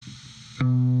I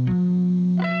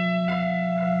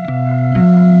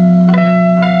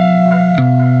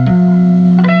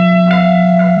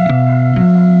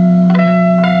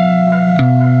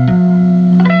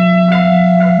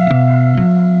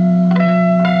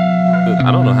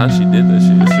don't know how she did that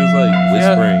shit. She was like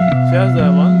whispering. She has that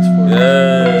lungs for it.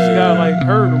 Yeah. She got like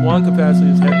her lung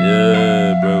capacity is heavy.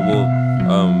 Yeah, bro. Well,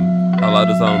 a lot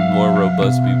of times more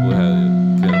robust people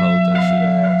can hold that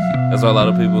shit. That's why a lot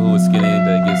of people who are skinny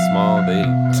that get small,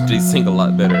 they sing a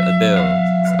lot better.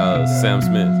 Adele, Sam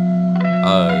Smith,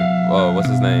 what's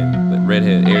his name? The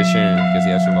redhead, Ed Sheeran, because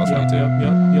he actually lost weight too.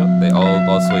 Yep. They all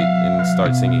lost weight and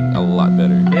start singing a lot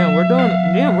better.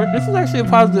 Yeah, this is actually a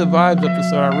positive vibes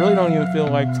episode. I really don't even feel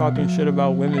like talking shit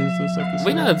about women's this episode.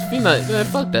 We not, man,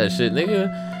 fuck that shit,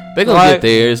 nigga. They gonna get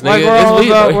theirs, nigga.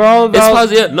 Like we're all about. It's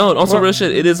positive. Yeah, no, on some real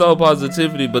shit. It is all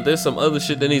positivity, but there's some other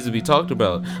shit that needs to be talked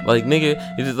about. Like,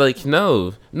 nigga, it is like,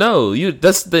 no, you.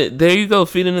 There you go,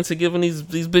 feeding into giving these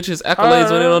bitches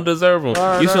accolades when they don't deserve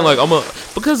them. You feel like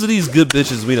because of these good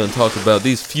bitches we done talked about.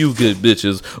 These few good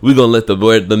bitches, we gonna let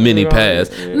the mini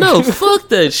pass. Yeah. No, fuck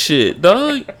that shit,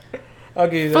 dog.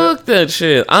 Okay, fuck that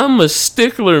shit. I'm a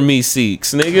stickler, me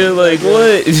seeks, nigga. Like,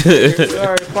 what?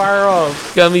 Alright, fire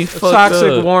off. Got me fucked up.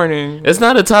 Toxic warning. It's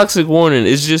not a toxic warning.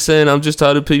 It's just saying I'm just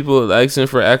tired of people asking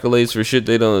for accolades for shit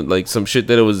they don't like. Some shit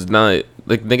that it was not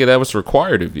like, nigga, that was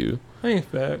required of you. Ain't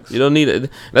facts. You don't need it.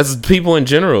 That's people in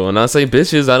general. And I say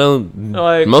bitches, I don't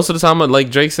like, most of the time, like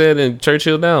Drake said in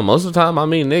Churchill Down, most of the time I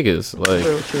mean niggas. Like,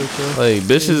 true. Like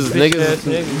bitches,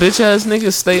 bitch ass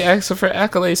niggas stay asking for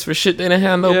accolades for shit they didn't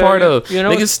have no part of. You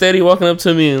know, niggas steady walking up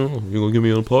to me and, you gonna get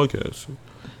me on a podcast.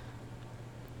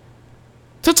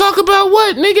 To talk about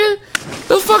what, nigga?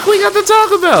 The fuck we got to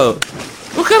talk about?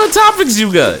 What kind of topics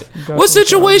you got? What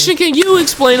situation can you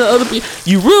explain to other people?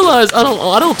 You realize I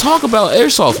don't talk about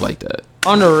airsoft like that.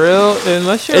 On the real,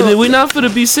 unless you're... And then we not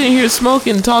finna be sitting here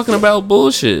smoking and talking about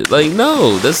bullshit. Like,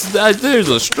 no, there's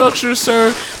a structure,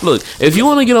 sir. Look, if you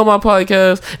want to get on my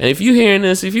podcast, and if you hearing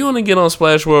this, if you want to get on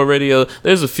Splash World Radio,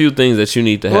 there's a few things that you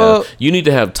need to have. Well, you need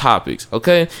to have topics,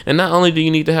 okay? And not only do you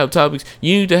need to have topics,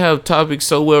 you need to have topics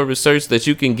so well researched that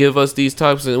you can give us these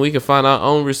topics and we can find our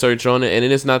own research on it, and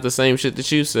then it's not the same shit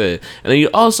that you said. And then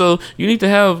you need to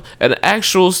have an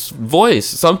actual voice,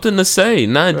 something to say,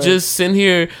 not just sitting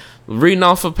here reading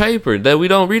off of paper that we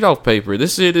don't read off paper.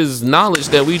 This shit is knowledge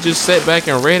that we just sat back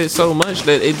and read it so much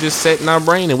that it just sat in our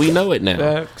brain and we know it now.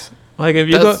 Facts. Like if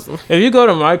you go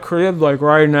to my crib like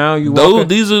right now,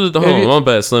 these are the my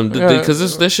bad, Slim,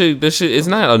 because this shit is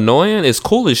not annoying. It's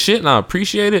cool as shit and I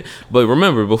appreciate it. But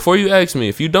remember, before you ask me,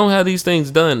 if you don't have these things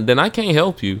done, then I can't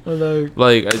help you.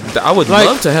 Like I would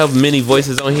love to have many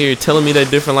voices on here telling me their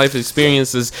different life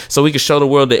experiences, so we can show the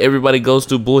world that everybody goes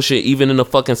through bullshit, even in the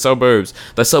fucking suburbs.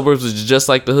 The suburbs is just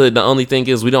like the hood. The only thing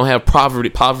is we don't have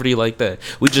poverty like that.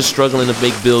 We just struggling to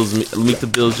make bills, meet the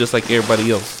bills just like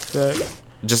everybody else.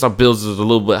 Just our bills is a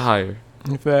little bit higher.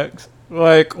 In fact,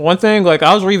 like one thing, like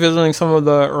I was revisiting some of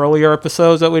the earlier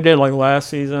episodes that we did like last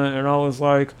season, and I was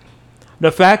like,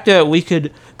 the fact that we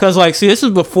could, cause like, see, this is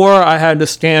before I had the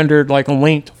standard like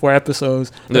length for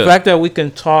episodes. The fact that we can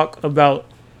talk about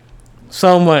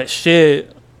so much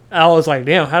shit, I was like,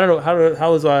 damn,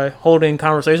 how was I holding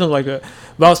conversations like that?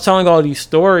 But I was telling all these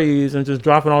stories and just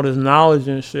dropping all this knowledge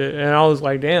and shit, and I was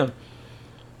like, damn.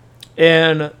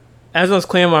 And as I was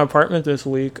cleaning my apartment this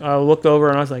week, I looked over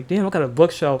and I was like, damn, I got a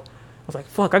bookshelf. I was like,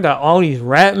 fuck, I got all these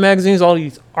rap magazines, all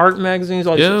these art magazines,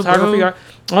 all these photography art,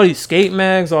 all these skate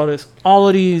mags, all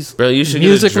of these. Bro, you should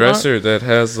get a dresser that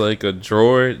has like a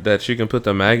drawer that you can put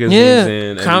the magazines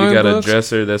in, and you got a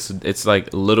dresser it's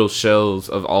like little shelves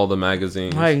of all the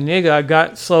magazines. Like, nigga, I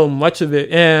got so much of it,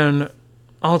 and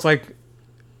I was like,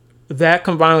 that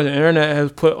combined with the internet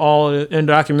has put all in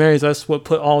documentaries. That's what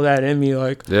put all that in me.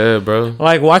 Like, yeah, bro.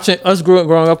 Like watching us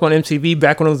growing up on MTV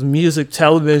back when it was music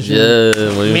television. Yeah,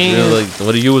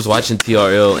 when you was watching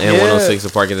TRL and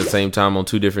 106 & Park at the same time on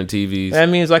two different TVs. That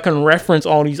means I can reference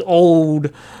all these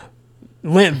old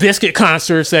Limp Bizkit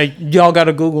concerts that y'all got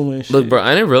to Google and shit. Look, bro,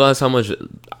 I didn't realize how much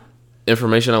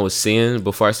information I was seeing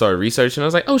before I started researching. I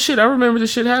was like, oh shit, I remember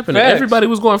this shit happening. Facts. Everybody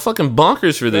was going fucking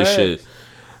bonkers for this shit.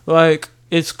 Like,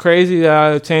 it's crazy that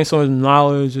I obtained so much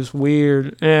knowledge. It's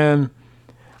weird. And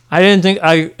I didn't think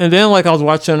and then like I was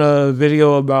watching a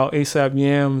video about ASAP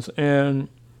Yams, and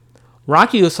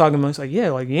Rocky was talking about, he's like,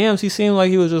 yeah, like Yams, he seemed like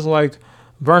he was just like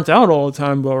burnt out all the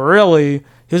time, but really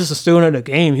he was just a student of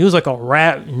the game. He was like a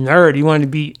rap nerd. He wanted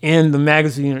to be in the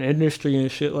magazine industry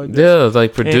and shit like that. Yeah,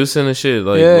 like producing and shit.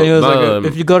 Like, yeah, he was like,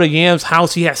 if you go to Yam's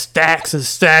house, he has stacks and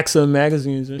stacks of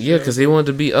magazines and shit. Yeah, because he wanted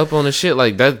to be up on the shit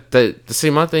like that. See,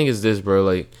 my thing is this, bro.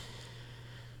 Like,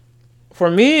 For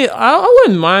me, I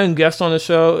wouldn't mind guests on the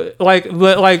show. But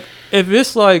if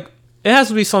it's like, it has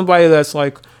to be somebody that's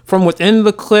like from within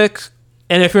the clique.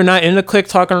 And if you're not in the clique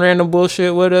talking random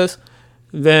bullshit with us,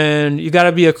 then you got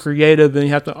to be a creative and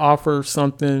you have to offer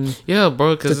something. Yeah,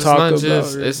 bro, because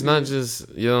it's not just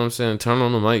you know what I'm saying, turn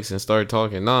on the mics and start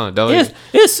talking. Nah, dog.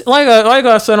 It's like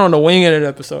I said on the Winging It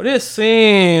episode, it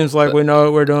seems like we know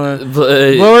what we're doing,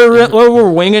 but we're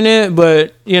winging it.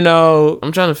 But you know,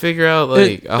 I'm trying to figure out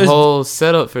like a whole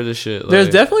setup for this shit. Like, there's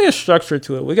definitely a structure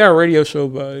to it. We got radio show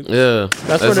vibes. Yeah,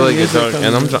 that's what like it is.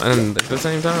 And I'm trying, and at the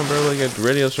same time, bro, like at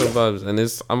radio show vibes, and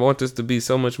I want this to be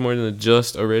so much more than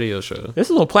just a radio show. This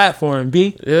is a platform,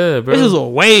 B. Yeah, bro. This is a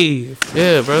wave.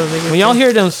 Yeah, bro. Nigga. When y'all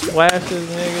hear them splashes,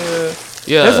 nigga.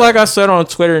 Yeah. It's like I said on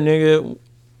Twitter, nigga.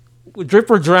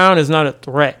 Drip or drown is not a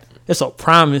threat. It's a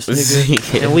promise,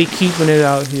 nigga. Yeah. And we keeping it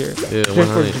out here. Yeah, Drip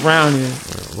or drowning.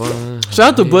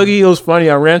 Shout out to Boogie. It was funny.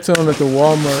 I ran to him at the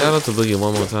Walmart. Shout out to Boogie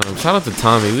one more time. Shout out to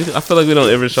Tommy. I feel like we don't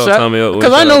ever shout Tommy up.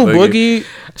 Because I know Boogie.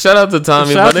 Shout out to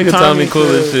Tommy. My nigga Tommy cool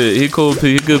as shit. He cool.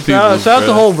 He good people. Shout out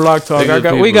to whole Block Talk.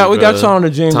 We got y'all on the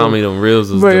jingle. Tommy, them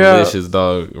ribs was delicious,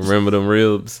 dog. Remember them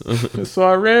ribs? So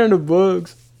I ran into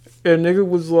Bugs, and nigga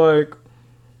was like,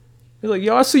 he's like,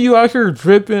 yo, I see you out here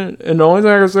dripping, and the only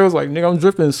thing I can say was like, nigga, I'm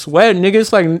dripping sweat, nigga.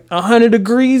 It's like 100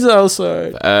 degrees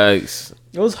outside. Facts.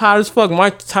 It was hot as fuck. My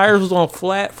tires was on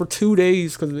flat for 2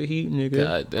 days because of the heat, nigga.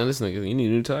 God damn, this nigga, you need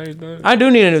new tires, man? I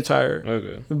do need a new tire.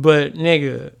 Okay. But,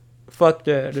 nigga, fuck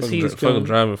that. This heat's fucking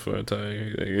driving for a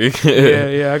tire.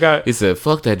 yeah, I got... He said,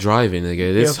 fuck that driving, nigga.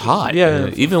 It's hot. Yeah.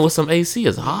 Man. Even with some AC,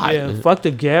 it's hot. Yeah, fuck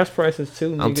the gas prices,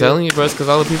 too, nigga. I'm telling you, bro, it's because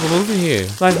all the people moving here.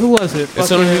 Like, who was it? There's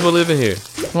so many people living here.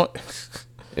 What?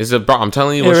 Bro, I'm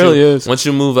telling you, once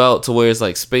you move out to where it's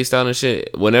like spaced out and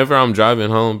shit, whenever I'm driving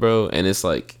home, bro, and it's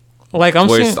like I'm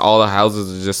where all the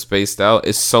houses are just spaced out,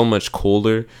 it's so much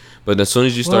cooler. But as soon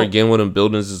as you start getting with them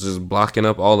buildings, it's just blocking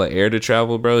up all the air to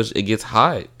travel, bro. It gets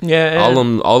hot. Yeah, all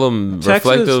them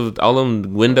reflective, all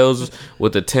them windows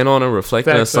with the tint on them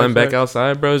reflecting the sun back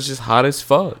outside, bro. It's just hot as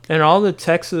fuck. And all the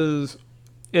Texas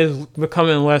is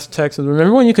becoming less Texas.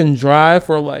 Remember when you can drive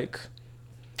for like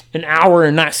an hour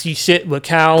and not see shit but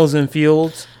cows and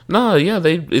fields? No, yeah,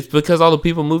 it's because all the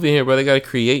people moving here, bro. They gotta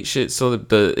create shit so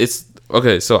that it's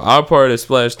okay. So our part of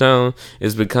Splashtown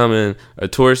is becoming a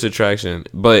tourist attraction,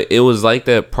 but it was like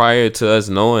that prior to us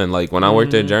knowing. Like when I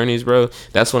worked at Journeys, bro,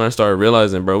 that's when I started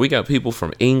realizing, bro, we got people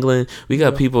from England, we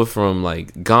got people from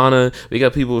like Ghana, we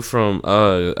got people from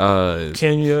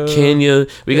Kenya,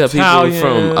 we got people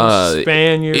from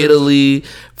Spaniards, Italy,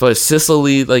 for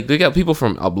Sicily, like they got people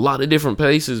from a lot of different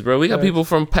places, bro. We got people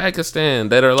from Pakistan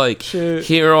that are like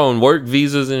here on work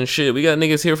visas and shit. We got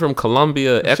niggas here from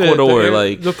Colombia, Ecuador,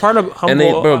 like the part of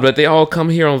humble, but they all come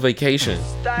here on vacation.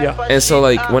 Yeah, and so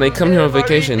like when they come here on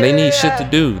vacation, they need shit to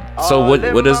do. So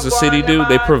what does the city do?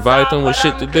 They provide them with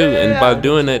shit to do, and by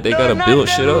doing that, they gotta build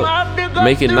shit up,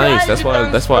 make it nice. That's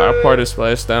why our part of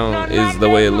Splashtown is the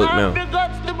way it look now.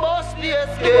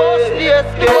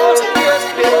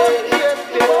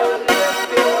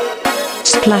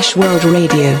 Splash World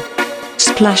Radio.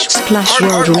 Splash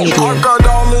World Radio. I got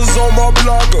dollars on my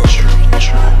blogger.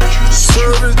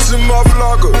 Serve it to my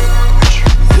vlogger.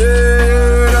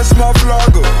 Yeah, that's my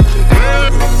vlogger.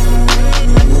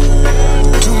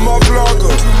 To my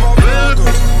vlogger.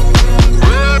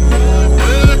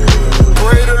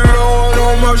 Pray the Lord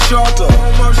on my shelter.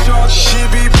 She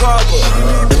be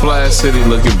popper. Splash City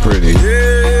looking pretty.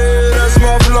 Yeah, that's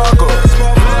my vlogger.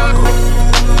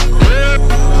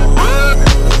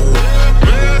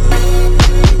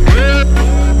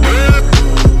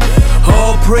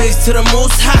 Praise to the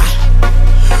Most High,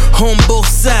 on both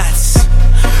sides.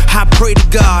 I pray to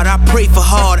God, I pray for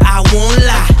hard, I won't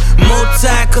lie. More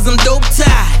tired, cause I'm dope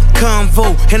tied.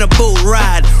 Convo and a boat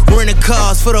ride. Renting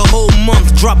cars for the whole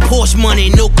month. Drop Porsche money,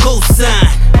 no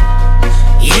cosign.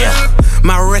 Yeah,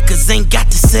 my records ain't got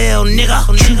to sell, nigga.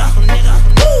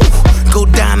 Woo! Go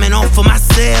diamond off of my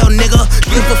cell, nigga.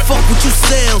 Give a fuck what you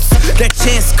sells. That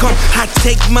chance come, I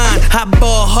take mine. I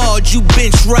ball hard, you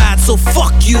bench ride. So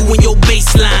fuck you and your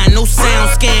baseline. No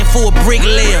sound scan for a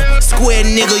bricklayer. Square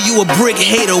nigga, you a brick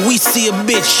hater. We see a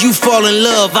bitch, you fall in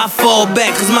love. I fall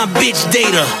back cause my bitch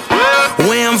data.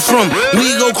 Where I'm from,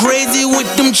 we go crazy with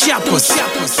them choppers.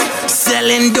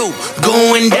 Selling dope,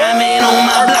 going diamond on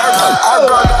my block. I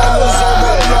got dollars on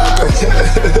my blocker.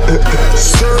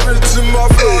 Serve it to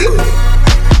my vlogger.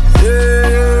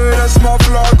 Yeah, that's my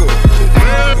vlogger.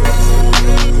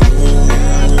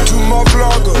 To my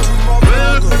vlogger.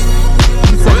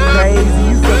 You so crazy,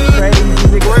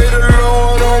 Pray the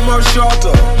Lord on my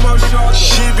shelter.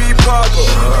 She be popper.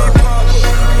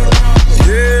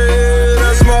 Yeah,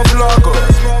 that's my vlogger.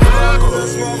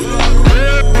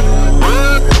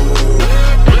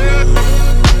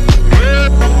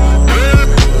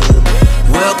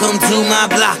 my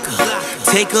blocker.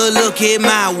 Take a look at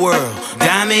my world.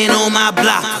 Diamond on my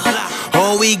blocker.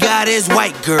 All we got is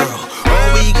white girl.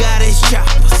 All we got is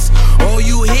choppers. All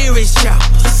you hear is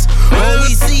choppers. All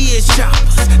we see is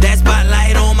choppers. That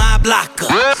spotlight on my blocker.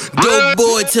 Dope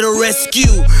boy to the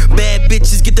rescue. Bad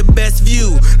bitches get the best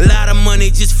view. Lot of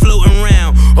money just floating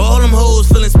around. All them hoes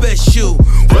feeling special.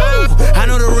 Woo! I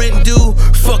know the rent due.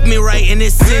 Fuck me right and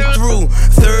it's sent through.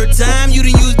 Third time you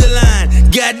done used the line.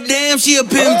 Goddamn, she a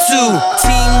pimp too.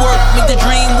 Teamwork, make the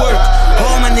dream work.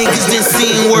 All my niggas done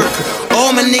seen work.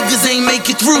 All my niggas ain't make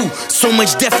it through. So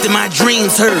much death that my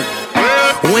dreams hurt.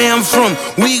 Where I'm from,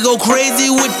 we go crazy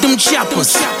with them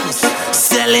choppers.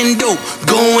 Selling dope,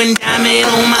 going diamond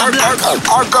on my blocker.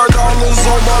 I got dollars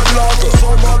on my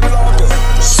blocker.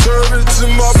 Serve it to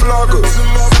my blocker.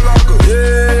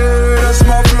 Yeah, that's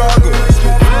my blocker.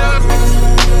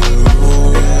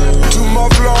 To my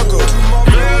blocker.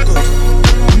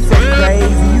 You so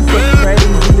crazy,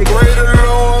 nigga. Pray the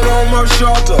Lord on my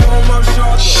shoulder.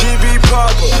 She be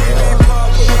poppin'.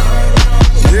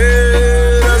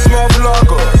 Yeah, that's my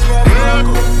blocker.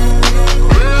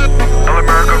 All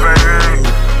America, baby.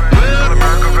 All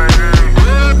America, baby.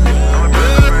 All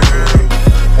America, baby.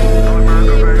 All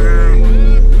America,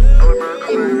 baby.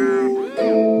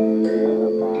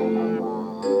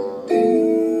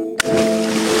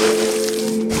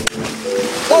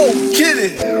 Oh, get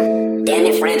it.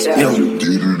 Danny Franco.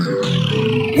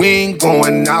 We ain't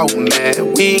going out,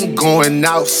 man. We ain't going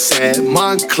outside.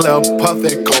 Montclair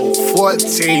Puffy go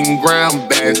 14 gram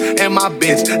bands. And my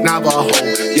bitch Navajo.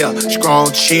 Yeah,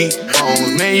 strong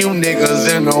cheekbones. Man, you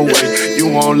niggas in the way. You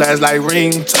won't last like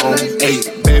ringtone. Hey,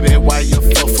 baby, why you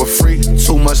fuck for free?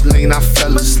 Too much lean, I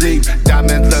fell asleep.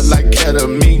 Diamonds look like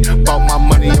ketamine. Bought my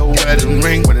money a wedding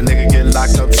ring. When a nigga get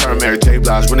locked up, turn Mary J.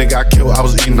 Blige. When they got killed, I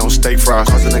was eating on steak fries.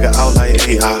 Cause a nigga out like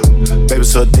AI. Baby,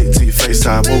 so dick to your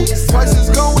FaceTime. Move. Prices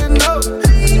going up.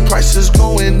 Prices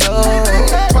going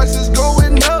up. Prices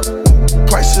going up.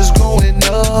 Prices going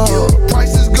up.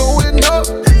 Prices going up.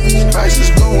 Prices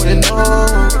going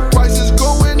up. Prices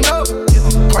going up.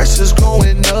 Prices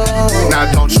going up.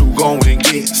 Now don't you go and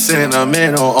get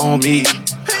sentimental on me.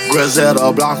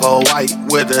 Griselda Blanco white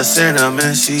with the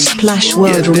cinnamon seed. Splash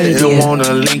World You didn't Radio.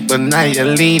 wanna link, but now you're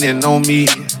leaning on me.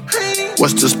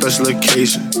 What's the special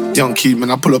occasion? Young Keeman,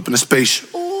 I pull up in a spaceship.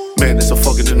 Man, it's a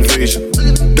fucking invasion.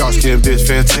 Dark skinned bitch,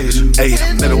 Fantasia. Ayy,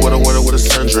 met her with a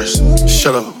sundress.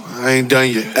 Shut up, I ain't done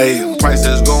yet. Ayy,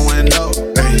 prices going up.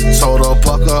 Ayy, told her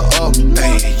pucker up.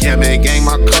 Ayy, yeah, man, gang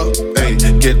my cup.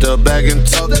 Ayy, get the bag and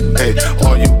tuck. Ayy,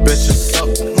 all you bitches suck.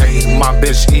 Ayy, my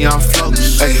bitch Eon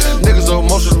Flux. Ayy, niggas are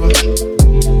emotional.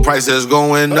 Prices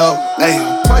going up.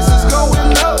 Ayy, prices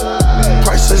going up.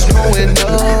 Prices going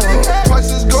up.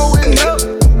 Prices going up.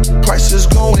 Prices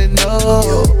going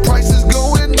up. Prices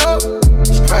going up.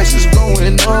 Prices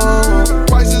going up.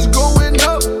 Prices going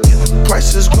up.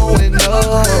 Prices going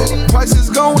up. Prices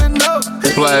going up.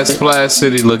 Splash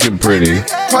City looking pretty.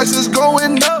 Prices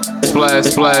going up.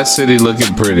 Splash City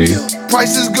looking pretty.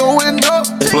 Prices going up.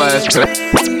 Splash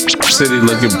City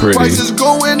looking pretty. Prices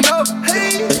going up.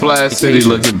 Splash City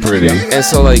looking pretty. And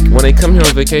so like when they come here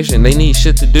on vacation, they need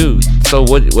shit to do. So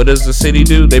what does the city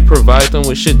do? They provide them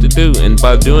with shit to do, and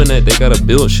by doing that, they gotta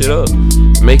build shit up,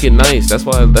 make it nice. That's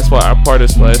why our part of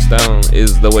Splash Down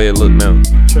is the way it look now.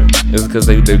 Sure. It's because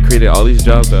they created all these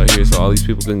jobs out here, so all these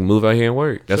people can move out here and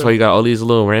work. That's Sure. why you got all these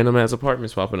little random ass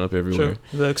apartments popping up everywhere.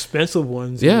 Sure. The expensive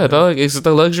ones. Yeah, dog. It's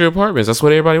the luxury apartments. That's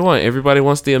what everybody wants. Everybody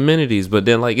wants the amenities, but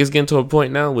then like it's getting to a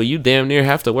point now where you damn near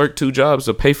have to work 2 jobs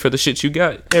to pay for the shit you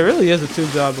got. It really is a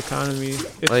 2-job economy.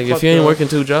 It's Like if fucked you ain't up. working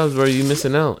 2 jobs, bro, you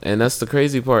missing out. And that's the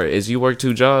crazy part is you work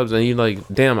 2 jobs and you like,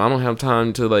 damn, I don't have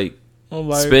time to like I'm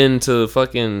like, spend to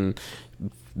fucking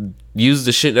use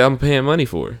the shit that I'm paying money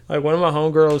for. Like one of my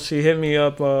homegirls, she hit me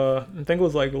up. I think it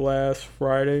was like last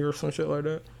Friday or some shit like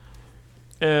that.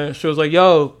 And she was like,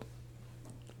 "Yo,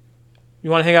 you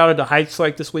want to hang out at the Heights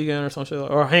like this weekend or some shit,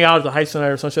 or hang out at the Heights tonight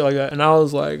or some shit like that?" And I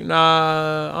was like,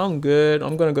 "Nah, I'm good.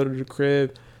 I'm gonna go to the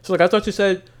crib." So like, I thought you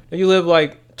said that you live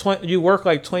like you work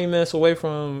like 20 minutes away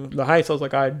from the Heights. I was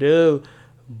like, I do,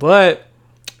 but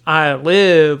I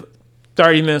live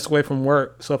 30 minutes away from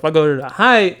work. So if I go to the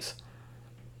Heights,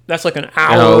 that's like an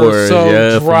hour or so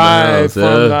yeah, drive from the house,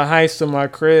 from yeah. the Heights to my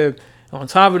crib. On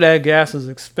top of that, gas is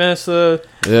expensive,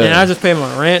 Yeah. and I just paid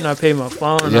my rent and I paid my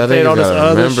phone and Yeah, I paid all this gotta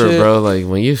other remember, shit. bro. Like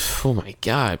when you, oh my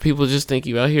god, people just think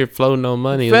you out here floating no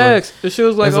money. It's Facts. And she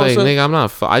was like, like, it's oh, like so, nigga, I'm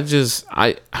not.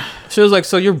 she was like,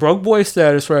 so you're broke boy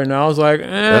status right now. I was like,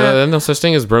 There's no such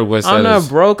thing as broke boy status. I'm not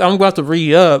broke. I'm about to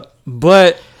re-up,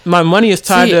 but my money is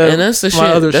tied See, to and that's the my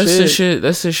shit. other That's shit. the shit.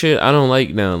 That's the shit I don't like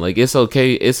now. Like it's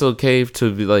okay. It's okay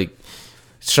to be like,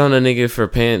 showing a nigga for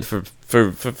paying for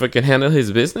fucking handle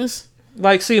his business.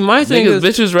 Like, see, my thing Niggas,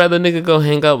 is, bitches rather nigga go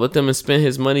hang out with them and spend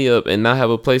his money up and not have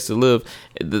a place to live,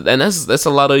 and that's a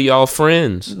lot of y'all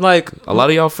friends. like, A lot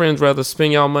of y'all friends rather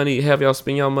spend y'all money, have y'all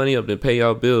spend y'all money up than pay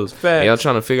y'all bills. Facts. And y'all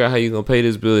trying to figure out how you gonna pay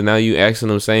this bill, and now you asking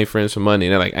them same friends for money.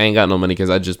 And they're like, I ain't got no money because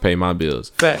I just pay my bills.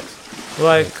 facts.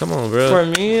 Like, Come on, bro. for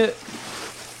me,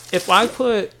 if I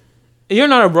put, you're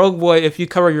not a broke boy if you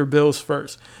cover your bills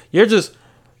first. You're just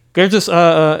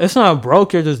it's not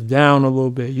broke. You're just down a little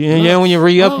bit. And then when you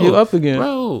re-up, you up again.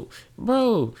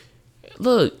 Bro,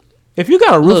 look. If you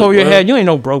got a roof Look, over your bro. head, you ain't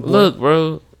no broke boy. Look,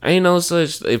 bro, ain't no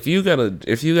such. If you got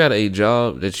a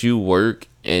job that you work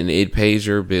and it pays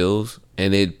your bills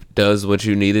and it does what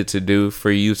you need it to do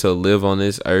for you to live on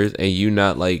this earth, and you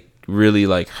not like really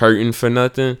like hurting for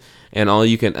nothing, and all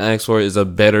you can ask for is a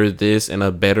better this and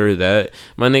a better that,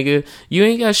 my nigga, you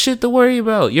ain't got shit to worry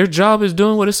about. Your job is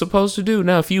doing what it's supposed to do.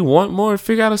 Now, if you want more,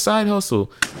 figure out a side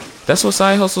hustle. That's what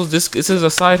side hustles. This is a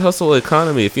side hustle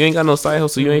economy. If you ain't got no side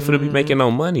hustle, you ain't finna be making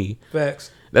no money.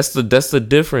 Facts. That's the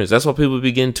difference. That's why people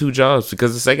be getting 2 jobs,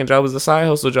 because the second job is a side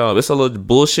hustle job. It's a little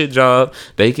bullshit job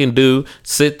they can do.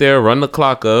 Sit there, run the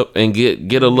clock up, and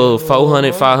get a little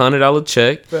 $400-$500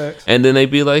 check, Facts. and then they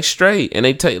be like straight, and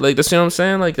they take like, that's what I'm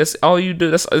saying. Like, that's all you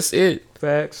do. That's it.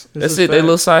 Facts. That's it. They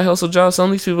little side hustle jobs. Some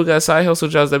of these people got side hustle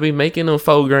jobs that be making them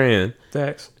 $4,000.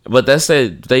 Facts. But that's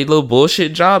that they little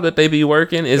bullshit job that they be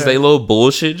working is they little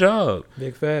bullshit job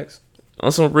Big facts.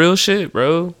 on some real shit,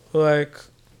 bro. Like,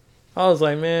 I was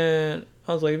like, man,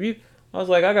 I was like,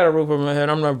 I got a roof over my head.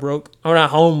 I'm not broke. I'm not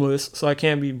homeless, so I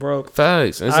can't be broke.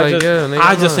 Facts. It's I like, just, yeah, nigga,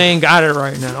 I just nah. ain't got it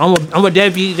right now. I'm a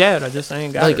deadbeat dad. I just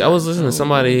ain't got it. Like, I was listening to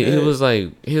somebody. He was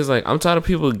like, I'm tired of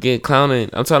people clowning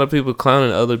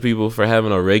other people for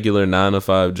having a regular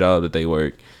 9-to-5 job that they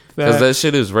work, because that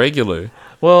shit is regular.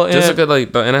 Well, Just and, look at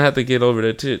like, and I had to get over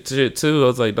that shit too. I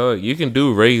was like, dog, you can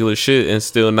do regular shit and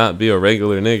still not be a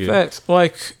regular nigga. facts.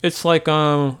 Like, it's like,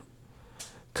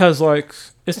 cause like,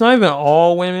 it's not even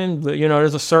all women, but you know,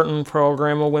 there's a certain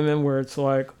program of women where it's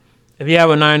like, if you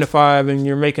have a 9-to-5 and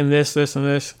you're making this, and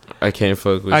this, I can't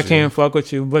fuck with you. I can't fuck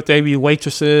with you. But they be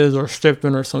waitresses or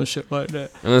stripping or some shit like that.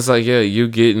 And it's like, yeah, you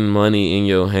getting money in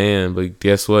your hand, but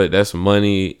guess what? That's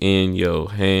money in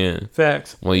your hand.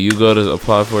 Facts. When you go to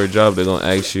apply for a job, they're gonna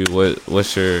ask you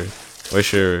what's your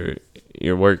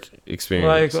work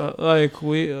experience. Like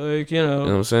we, like, you know. You know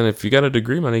what I'm saying? If you got a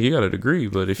degree, my nigga, you got a degree.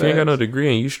 But if you ain't got no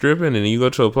degree and you stripping and you go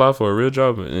to apply for a real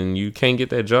job and you can't get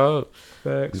that job,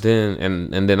 Facts. then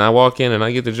and then I walk in and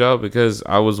I get the job because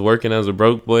I was working as a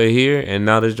broke boy here, and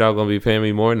now this job gonna be paying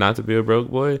me more not to be a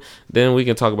broke boy, then we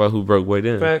can talk about who broke boy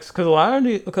then. Facts. Because a lot of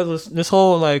because this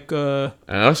whole like And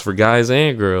that's for guys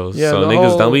and girls. Yeah, so the niggas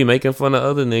whole- don't be making fun of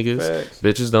other niggas. Facts.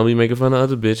 Bitches don't be making fun of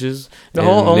other bitches. The and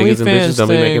whole niggas and OnlyFans bitches don't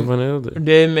be thing making fun of other.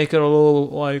 did make it a little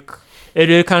like it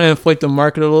did kind of inflate the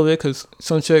market a little bit because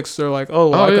some chicks are like,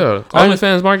 oh, Oh I yeah,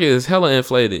 OnlyFans market is hella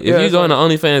inflated. Yeah, If you it's go into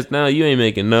OnlyFans now, you ain't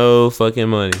making no fucking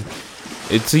money.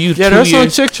 It's you. Yeah, 2 there's some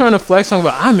years. chick trying to flex on,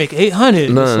 but I make 800.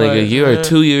 No, It's nigga, like, you are man,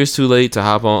 2 years too late to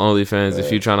hop on OnlyFans.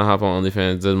 If you're trying to hop on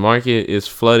OnlyFans, the market is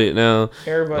flooded now.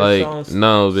 Everybody's Like, selling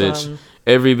no, bitch. something.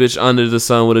 Every bitch under the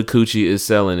sun with a coochie is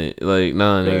selling it. Like,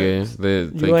 nah,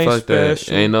 nigga. You ain't Fuck that.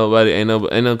 special. Ain't no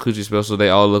coochie special. They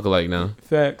all look alike now.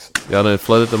 Facts. Y'all done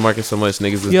flooded the market so much,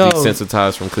 niggas is Yo.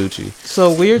 desensitized from coochie.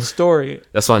 So weird story.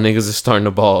 That's why niggas is starting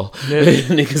to ball. Yeah.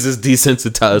 Niggas is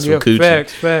desensitized Yeah, from coochie.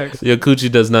 facts. Your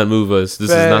coochie does not move us.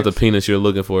 This is not the Facts. penis you're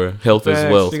looking for. Health is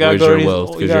Facts. wealth. You gotta Where's go to your these- wealth?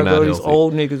 you Because gotta you're not go to these healthy.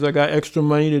 old niggas that got extra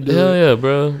money to do Hell it. yeah,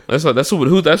 bro.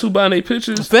 That's who buying their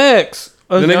pictures. Facts.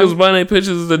 The niggas buying their pictures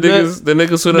is the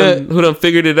niggas who done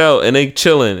figured it out and they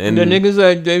chilling and The niggas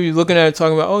that they be looking at it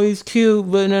talking about, oh, he's cute,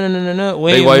 but no.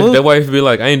 We they ain't wife moved. their wife be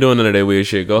like, I ain't doing none of that weird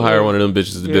shit. Go hire one of them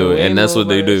bitches to Yeah, do we it, ain't and that's moved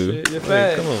what they by do. that shit. Yeah, Like,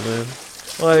 facts. come on, man.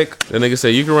 Like, The nigga say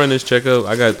you can run this checkup.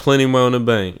 I got plenty more in the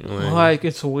bank. like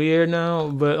it's weird now,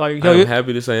 but like, I'm yo,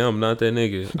 happy to say I'm not that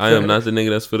nigga. I am not the nigga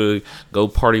that's for to go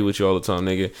party with you all the time,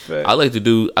 nigga. Facts. I like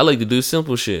to do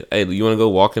simple shit. Hey, you want to go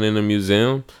walking in a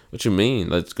museum? What you mean?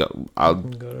 Let's go. I'll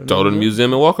go to the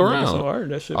museum and walk so around. hard,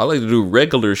 that shit. I like to do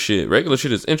regular shit. Regular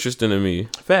shit is interesting to me.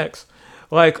 Facts.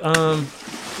 Like,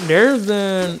 there's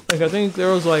been like I think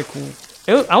there was like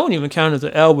I wouldn't even count it as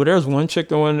an L, but there's one chick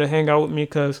that wanted to hang out with me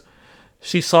because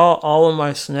she saw all of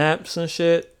my snaps and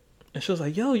shit, and she was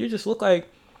like, "Yo, you just look like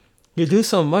you do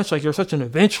so much. Like you're such an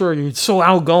adventurer. You're so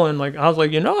outgoing." Like I was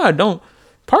like, I don't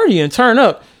party and turn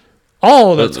up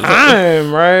all the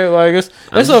time, right? Like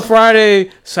it's a Friday,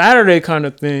 Saturday kind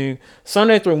of thing.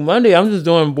 Sunday through Monday, I'm just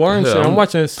doing boring shit. I'm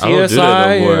watching CSI. I don't do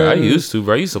that no more. I and- used to,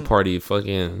 bro. I used to party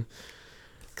fucking,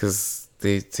 cause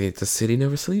the city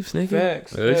never sleeps, nigga.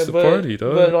 Facts. It's the party,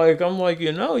 dog. But like, I'm like,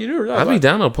 you know, you're right. I'd be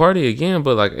down to party again,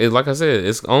 but like I said,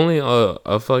 it's only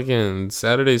a fucking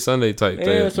Saturday Sunday type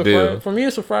thing. It's for me,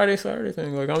 it's a Friday Saturday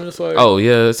thing. Like, I'm just like, oh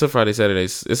yeah, it's a Friday Saturday.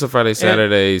 It's a Friday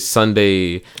Saturday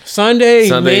Sunday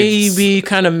maybe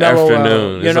kind of mellow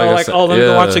afternoon. out. You know, like let me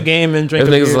go watch a game and drink.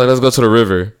 If niggas like, let's go to the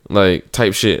river, like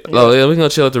type shit. Yeah. Oh yeah, we can go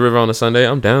chill at the river on a Sunday.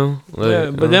 I'm down. Like,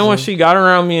 yeah, but then when she got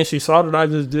around me and she saw that I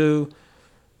just do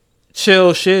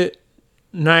chill shit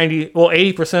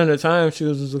 80% of the time, she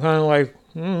was just kind of like,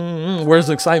 where's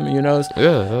the excitement, you know? I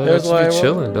just like, be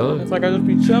chilling, dog. It's like I just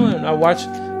be chilling. I watch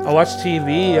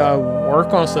TV, I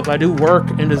work on stuff, I do work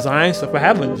and design stuff, I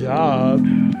have a job.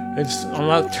 I'm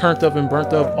not turned up and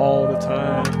burnt up all the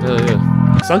time.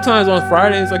 Yeah. Sometimes on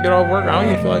Fridays I get off work, I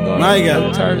don't even feel like going.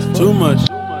 I'm tired as fuck. Too much.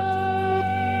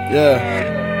 Yeah.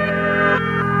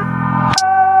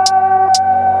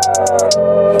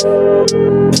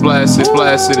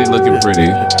 Splash City looking pretty.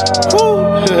 Yeah.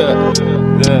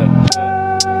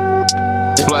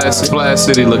 Splash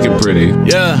City looking pretty.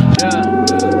 Yeah.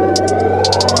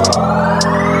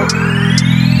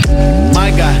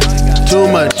 My God, too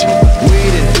much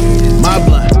weed in my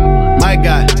blunt. My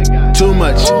God, too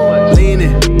much lean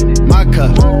in my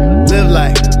cup. Live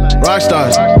like rock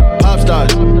stars, pop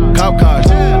stars, cop cars.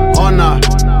 On our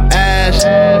ash,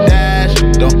 dash,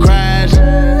 don't crash,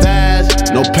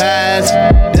 fast, no pass.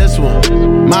 This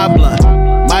one, my blunt.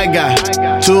 My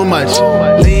God, too much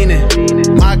lean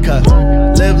in my cup.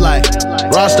 Live like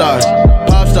rock stars,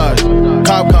 pop stars,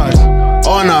 cop cars.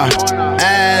 On our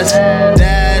ass,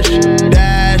 dash,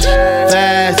 dash,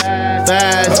 fast,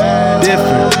 fast,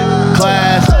 different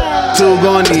class. Two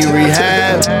gon' need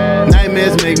rehab.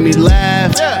 Nightmares make me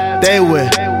laugh. They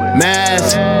with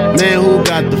masks, man who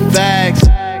got the facts.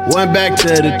 Went back to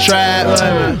the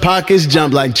trap, pockets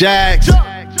jump like jacks.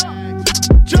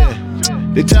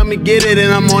 They tell me get it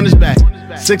and I'm on his back.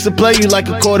 Six to play you like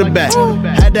a quarterback.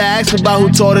 Had to ask about who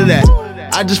taught her that.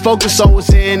 I just focus on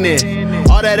what's in there.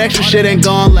 All that extra shit ain't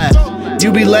gon' last.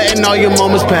 You be letting all your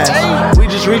moments pass. We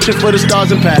just reaching for the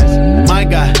stars and pass. My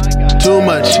God, too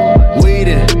much weed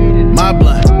in my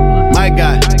blunt. My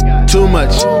God, too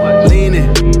much lean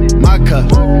in my cup.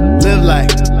 Live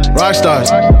like rock stars,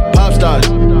 pop stars,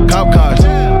 cop cars.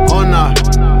 On our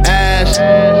ash,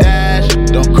 dash,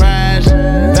 don't crash,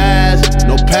 fast,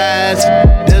 no pass.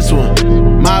 This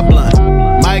one, my blunt.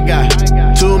 My God,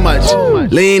 too much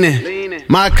lean in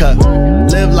my cup.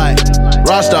 Live like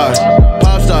rock stars,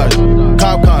 pop stars,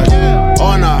 cop cars.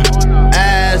 On our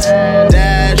ass,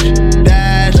 dash,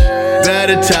 dash.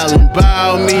 Better tell them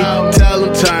about me, tell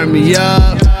them turn me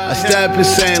up. I step in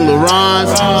St.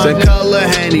 Laurent's, same color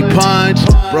Henny punch.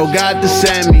 Bro got to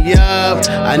send me up,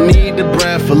 I need the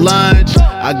bread for lunch.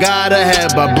 I gotta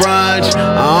head by brunch,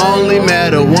 I only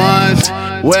met her once.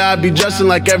 Where I be dressing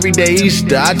like everyday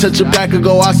Easter. I touch her back and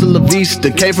go hasta la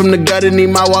vista. Came from the gutter, need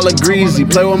my wallet greasy.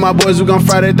 Play with my boys, we gon'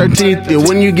 Friday 13th. Yeah,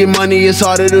 when you get money, it's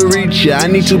harder to reach ya. I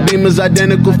need two Beamers,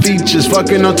 identical features.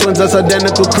 Fucking on twins, that's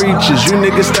identical creatures. You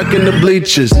niggas stuck in the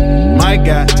bleachers. My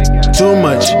God, too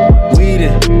much weed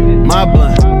in my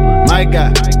blunt. My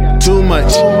God, too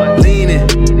much lean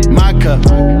in my cup.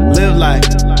 Live like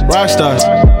rock stars,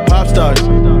 pop stars,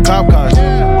 cop cars.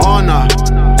 On our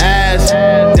ass,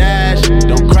 dash,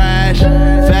 don't crash,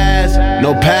 fast,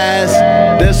 no pass.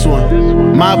 This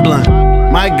one, my blunt.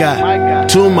 My God,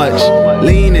 too much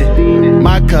lean in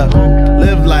my cup.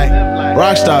 Live like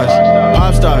rock stars,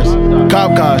 pop stars,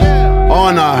 cop cars.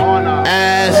 On our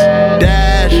ass,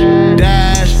 dash,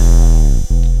 dash.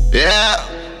 Yeah.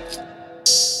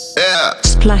 Yeah.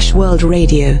 Splash World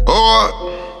Radio.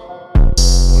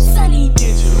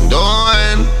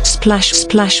 Doing.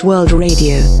 Splash World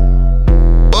Radio.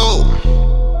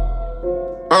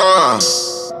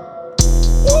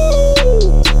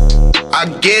 I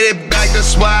get it back,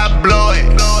 that's why I blow it.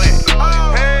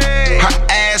 Her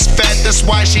ass fat, that's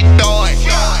why she throw it.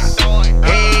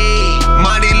 Hey,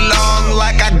 money long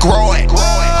like I grow it.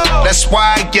 That's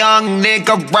why a young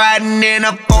nigga riding in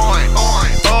a foreign.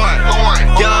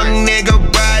 Young nigga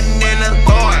riding in a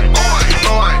foreign.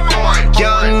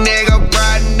 Young nigga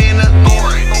riding in a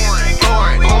foreign.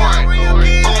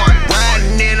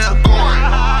 Riding in a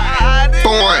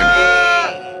foreign.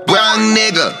 Brown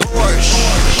nigga.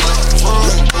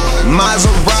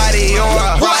 Maserati or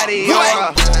a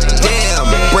damn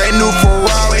brand new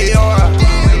Ferrari or a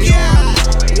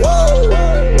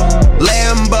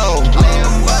Lambo.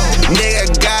 Nigga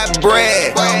got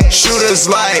bread. Shooters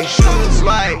like.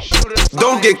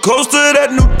 Don't get close to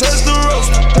that new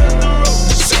Testarossa.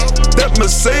 That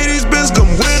Mercedes Benz come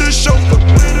with a chauffeur.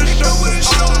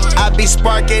 I be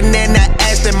sparking in the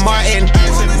Aston Martin.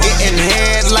 Get Button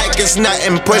head like it's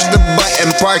nothing. Push the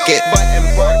button, park it.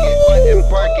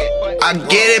 I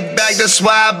get it back, that's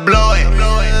why I blow it.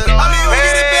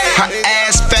 Her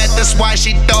ass fat, that's why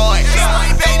she throw it.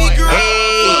 Hey,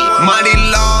 money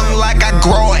long like I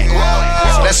grow it.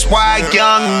 That's why a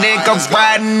young nigga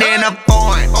riding in a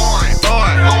foreign.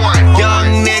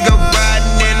 Young nigga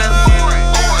riding in a foreign.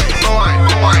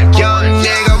 Young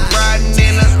nigga riding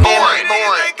in a foreign.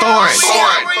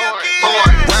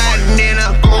 Riding in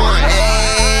a foreign.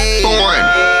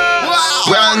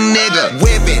 Young nigga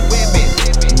whipping.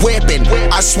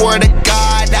 I swear to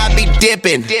God, I be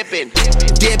dipping in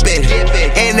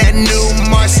that new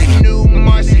Marcy.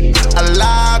 A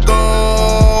Lago,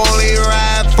 only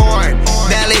ride foreign.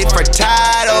 Belly for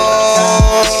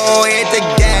title, hit the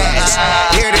gas,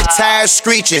 hear the tires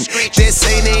screeching. This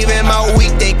ain't even my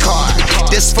weekday car,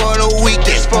 this for the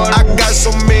weekend. I got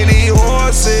so many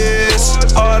horses,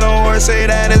 all the horses say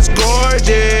that it's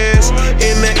gorgeous.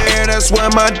 In the air, that's where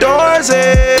my doors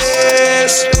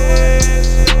is.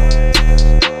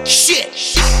 Shit.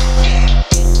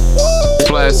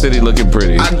 Splash City looking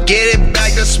pretty. I get it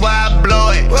back, that's why I blow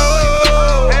it.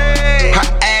 Hey.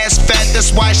 Her ass fat,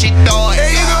 that's why she throw it.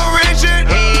 There you go, Richard.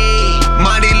 Hey.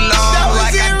 Money long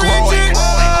like I grow it.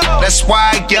 That's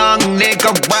why a young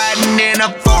nigga riding in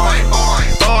a foreign.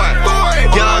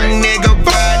 Young nigga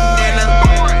riding in a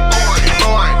foreign.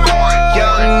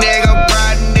 Young nigga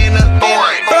riding in a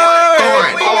foreign.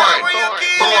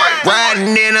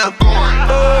 Riding in a foreign.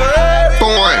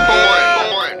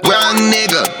 Young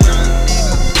nigga.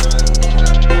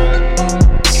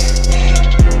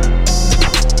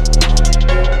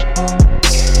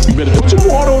 You better put some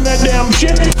water on that damn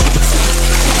shit.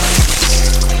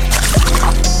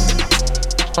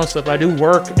 Stuff. I do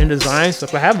work and design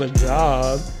stuff. I have a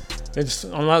job.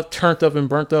 I'm not turned up and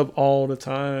burnt up all the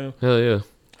time. Hell yeah.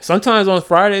 Sometimes on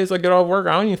Fridays I get off work,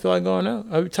 I don't even feel like going out.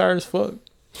 I'll be tired as fuck.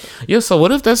 Yeah, so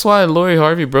what if that's why Lori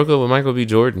Harvey broke up with Michael B.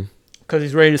 Jordan? Because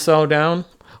he's ready to settle down.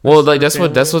 Well, like that's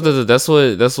what the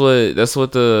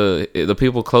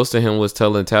people close to him was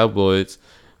telling tabloids.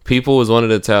 People was one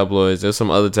of the tabloids. There's some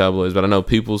other tabloids, but I know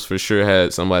People's for sure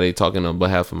had somebody talking on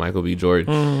behalf of Michael B.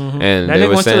 Jordan, and that they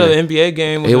were went saying to the NBA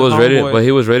game. He was ready, but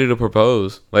he was ready to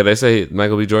propose. Like they say,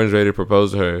 Michael B. Jordan's ready to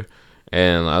propose to her,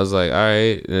 and I was like, all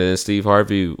right. And then Steve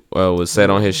Harvey was said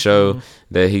on his show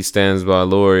that he stands by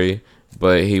Lori,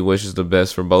 but he wishes the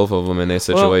best for both of them in their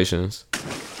situations.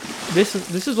 This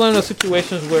is one of those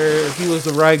situations where he was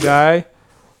the right guy,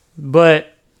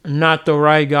 but not the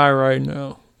right guy right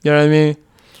now. You know what I mean?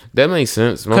 That makes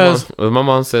sense. My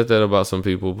mom said that about some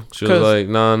people. She was like,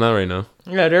 "Nah, not right now."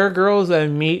 Yeah, there are girls that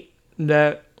meet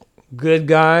that good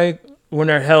guy when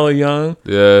they're hella young.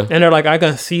 Yeah. And they're like, I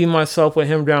can see myself with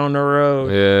him down the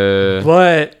road. Yeah.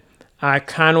 But I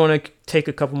kind of want to take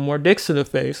a couple more dicks to the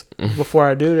face before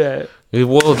I do that.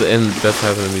 Well, and that's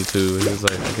happened to me too. He was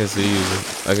like, I can see you.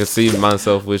 I can see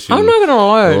myself with you. I'm not gonna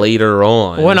lie. Later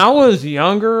on, when I was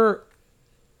younger,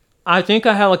 I think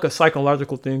I had like a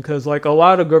psychological thing because like a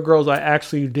lot of good girls I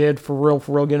actually did for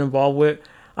real get involved with,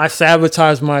 I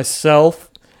sabotaged myself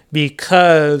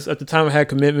because at the time I had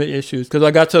commitment issues because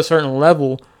I got to a certain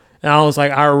level and I was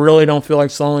like, I really don't feel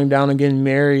like slowing down and getting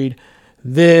married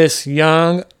this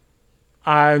young.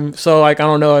 So like I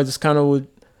don't know, I just kind of would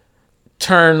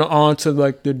turn on to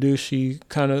like the douchey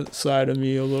kind of side of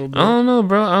me a little bit. I don't know,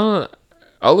 bro.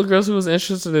 All the girls who was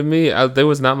interested in me, they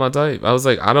was not my type. I was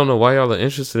like, I don't know why y'all are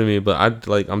interested in me, but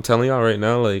I'm telling y'all right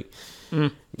now, like,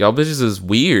 y'all bitches is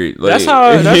weird. Like, that's how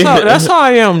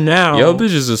I am now. Y'all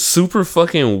bitches is super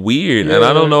fucking weird, and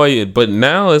I don't know why. But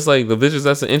now it's like the bitches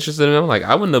that's interested in me. I'm like,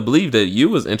 I wouldn't have believed that you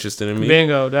was interested in me.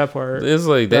 Bingo, that part. It's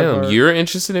like, damn, you're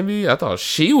interested in me. I thought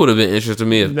she would have been interested in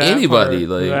me if anybody.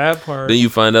 Like that part. Then you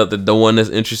find out that the one that's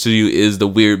interested in you is the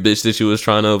weird bitch that you was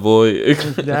trying to avoid.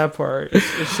 That part.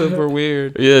 It's super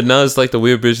weird. Yeah, now it's like the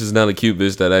weird bitch is not a cute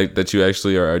bitch that you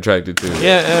actually are attracted to.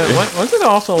 Yeah, one thing I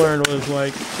also learned was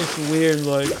like it's weird.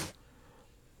 Like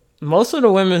most of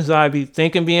the women that I be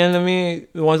thinking be into me,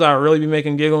 the ones that I really be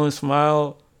making giggle and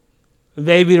smile,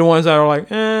 they be the ones that are like,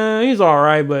 he's all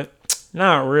right, but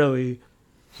not really.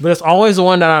 But it's always the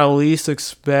one that I least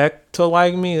expect to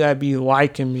like me that be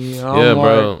liking me. Yeah,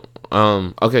 bro.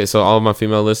 Okay, so all of my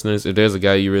female listeners, if there's a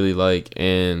guy you really like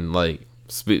and like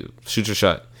shoot your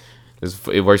shot.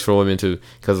 It works for women too,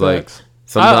 because like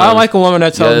sometimes I like a woman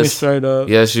that tells me straight up.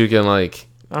 Yes, you can like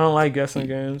I don't like guessing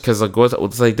games. Cause like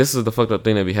what's like this is the fucked up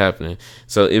thing that be happening.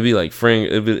 So it'd be like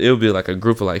it'll be like a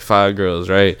group of like 5 girls,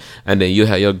 right? And then you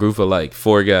have your group of like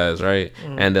 4 guys, right?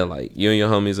 And then like you and your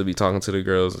homies will be talking to the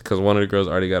girls because one of the girls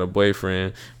already got a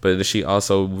boyfriend, but she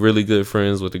also really good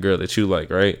friends with the girl that you like,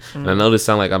 right? And I know this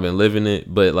sound like I've been living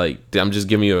it, but like I'm just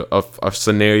giving you a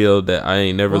scenario that I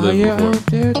ain't never lived before. Out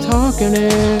there talking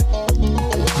it.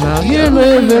 Now you're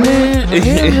living it.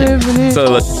 You're living it.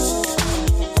 So like,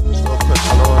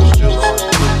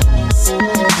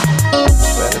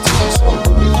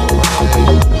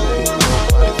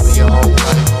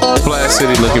 Flash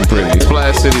City looking pretty.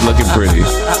 Flash City looking pretty.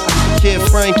 Kid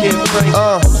Frank,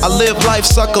 I live life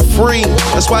sucker free.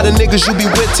 That's why the niggas you be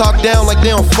with talk down like they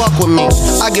don't fuck with me.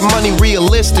 I get money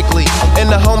realistically, and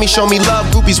the homies show me love.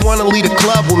 Groupies wanna lead a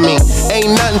club with me.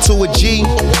 Ain't nothing to a G.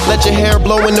 Let your hair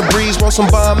blow in the breeze, want some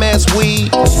bomb ass weed.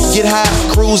 Get high,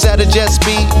 cruise at a jet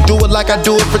speed. Do it like I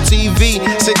do it for TV.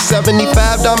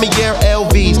 675 Damier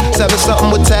LVs, 7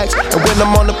 something with tax. And when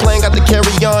I'm on the plane, got to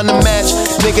carry on the match.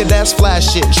 Nigga, that's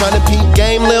flash shit. Tryna peep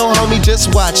game, lil homie,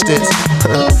 just watch this.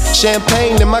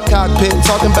 Champagne in my cockpit,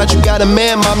 talking about you got a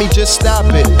man, mommy, just stop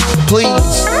it,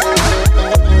 please.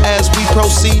 As we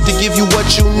proceed to give you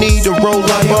what you need to roll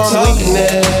up on weed.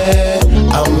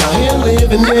 I'm out here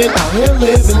living it, out here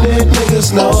living it.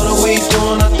 Niggas know that we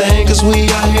doing our thing, cause we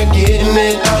out here getting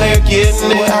it, out here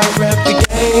getting it. I rap the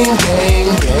game,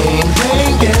 game, game,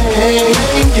 game, game,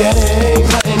 game, game.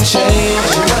 Nothing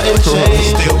changed, nothing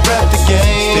changed. Still rap the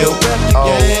game, still rap the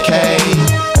game. Okay.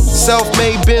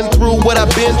 Self-made, been through what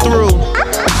I've been through,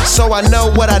 so I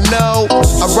know what I know.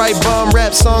 I write bomb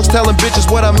rap songs telling bitches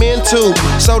what I'm into,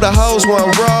 so the hoes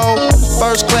won't roll.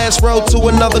 First class road to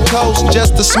another coast,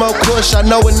 just to smoke kush. I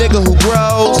know a nigga who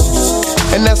grows,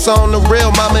 and that's on the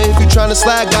real. Mama, if you tryna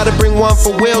slide, gotta bring one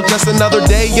for Will. Just another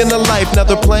day in the life,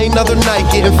 another plane, another night.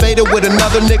 Getting faded with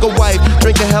another nigga wife,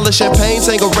 drinking hella champagne,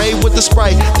 Tanqueray with the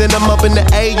Sprite. Then I'm up in the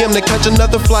AM to catch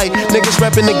another flight. Niggas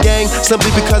reppin' the gang simply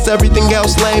because everything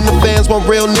else lame. The fans want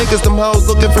real niggas, them hoes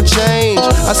looking for change.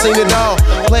 I seen it all,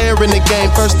 player in the game.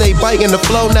 First they biting the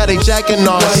flow, now they jacking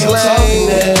on slang.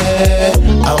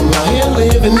 I'm out here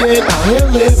living it, out here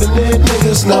living it.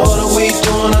 Niggas know that we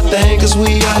doing our thing, cause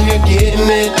we out here getting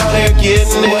it, out here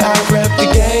getting it. I rap the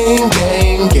game,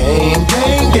 game, game,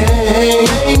 game,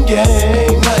 game,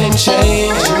 game. Nothing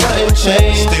changed, nothing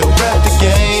changed. Still rap the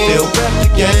game, still rap the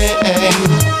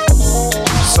game.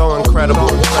 So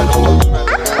incredible.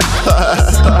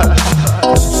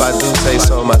 If I do say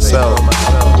so myself.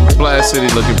 Flash City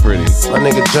looking pretty. My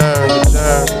nigga Jern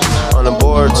on the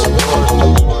boards.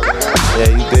 Yeah,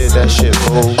 you did that shit,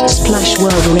 fool. Splash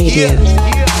World Radio.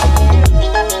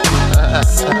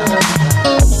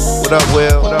 What up,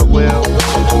 Will? What up, Will?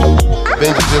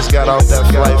 Benji just got off that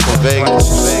flight from Vegas.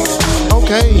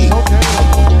 Okay.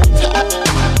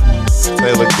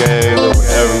 Taylor Gang,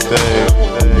 everything.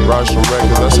 Rostrum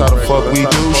Records, that's how the fuck we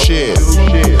do shit.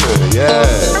 Yeah.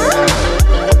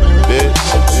 Bitch.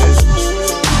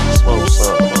 Smoke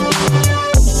something.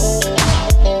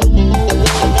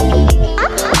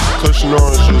 Cushion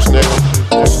orange juice, nigga.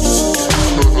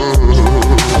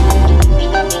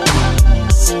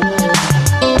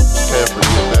 Can't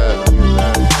forget that.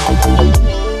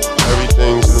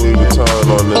 Everything's Louis Vuitton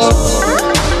on this.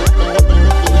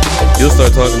 You'll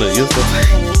start talking to you'll start.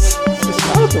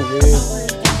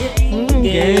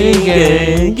 Gang,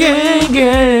 gang, gang,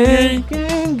 gang,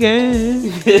 gang,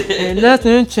 gang. And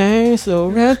nothing changed, so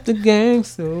rap the gang,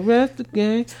 so rap the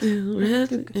gang.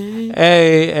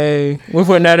 Hey, we're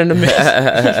putting that in the mix.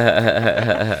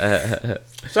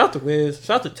 Shout out to Wiz,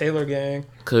 shout out to Taylor Gang.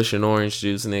 Cushion orange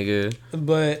juice, nigga.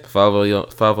 But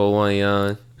 501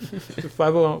 Young.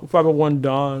 501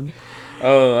 Dawn.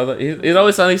 Oh, I thought it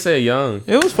always sounded like he said Young.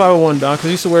 It was 501 Dawn because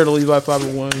he used to wear the Levi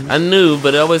 501. I knew,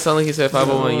 but it always sounded like he said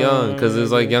 501 Young because it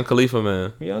was like Young Khalifa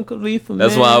Man. Young Khalifa Man.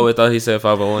 That's why I always thought he said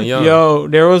 501 Young. Yo,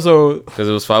 there was a because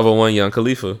it was 501 Young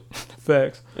Khalifa.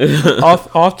 Facts.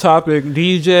 off topic.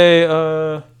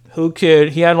 DJ Who Kid.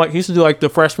 He used to do like the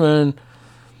freshman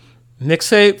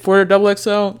mixtape for Double XL.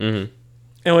 Mm-hmm.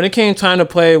 And when it came time to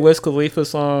play Wiz Khalifa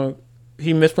song,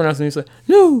 he mispronounced it. He said,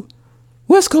 "No,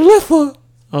 Wiz Khalifa."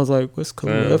 I was like, "What's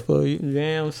Khalifa?"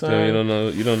 Damn, son. Damn,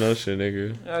 you don't know shit,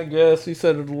 nigga. I guess he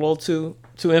said it a little too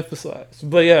emphasized.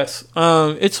 But yes,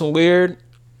 it's weird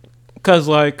because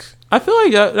like I feel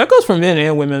like that goes for men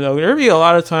and women though. There be a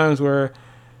lot of times where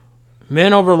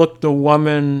men overlook the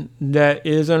woman that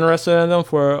is interested in them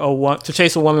to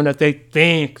chase a woman that they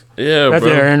think that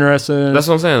they're interested in. That's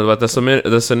what I'm saying about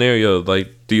the scenario.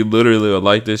 Like, do you literally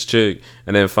like this chick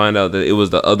and then find out that it was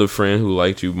the other friend who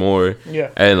liked you more?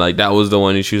 Yeah. And like that was the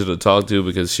one you choose to talk to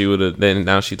because she would have. Then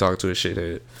now she talked to a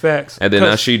shithead. Facts. And then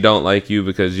now she don't like you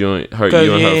because you and her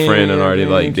friend and already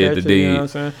like did the deed. You know what I'm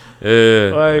saying?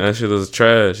 Yeah. Like, that shit was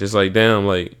trash. It's like, damn.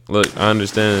 Like, look, I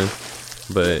understand,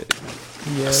 but.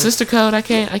 Yeah. Sister code, I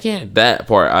can't. That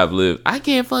part I've lived. I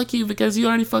can't fuck you because you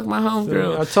already fucked my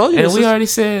homegirl. I told you, and we already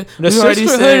said the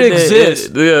sisterhood exists.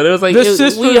 Yeah, it was like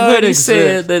we already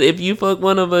said exists. that if you fuck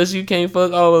one of us, you can't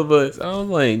fuck all of us. I was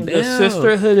like, damn. The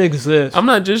sisterhood exists. I'm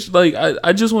not just like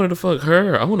I just wanted to fuck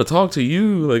her. I want to talk to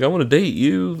you. Like I want to date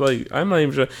you. Like I'm not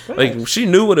even sure. Like she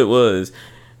knew what it was.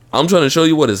 I'm trying to show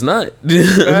you what it's not.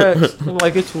 Facts.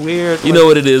 Like it's weird. You know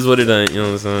what it is, what it ain't. You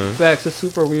know what I'm saying? Facts. It's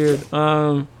super weird.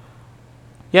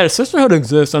 Yeah, the sisterhood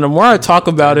exists, and the more I talk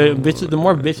about it, the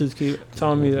more bitches keep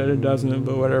telling me that it doesn't.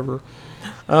 But whatever.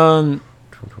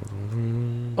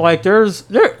 Like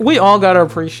we all gotta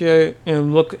appreciate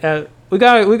and look at. We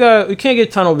can't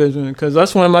get tunnel vision because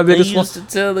that's one of my biggest. I used to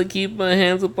tell her keep my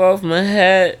hands up off my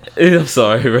hat. I'm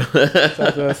sorry, bro.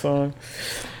 That song,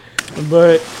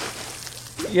 but.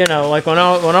 You know, like when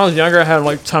I was younger, I had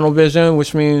like tunnel vision,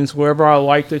 which means wherever I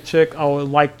liked a chick, I would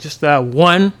like just that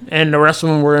one, and the rest of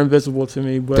them were invisible to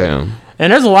me. But damn.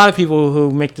 And there's a lot of people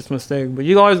who make this mistake, but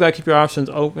you always gotta keep your options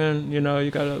open. You know,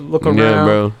 you gotta look around. Yeah,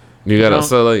 bro. You gotta.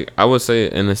 So like, I would say,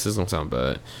 and this doesn't sound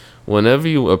bad. Whenever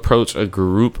you approach a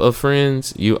group of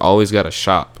friends, you always gotta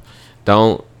shop.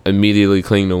 Don't immediately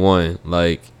cling to one.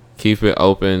 Like, keep it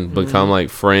open. Become like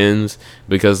friends,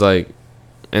 because like.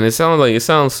 And it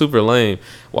sounds super lame.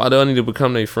 Why do I need to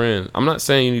become their friend? I'm not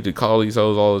saying you need to call these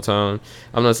hoes all the time.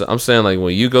 I'm saying like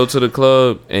when you go to the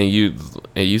club and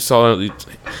you saw,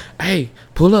 hey,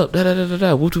 pull up, da da da da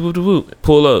da, whoop whoop whoop,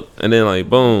 pull up, and then like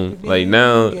boom, like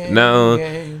now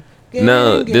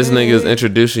this nigga's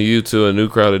introducing you to a new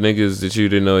crowd of niggas that you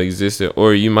didn't know existed,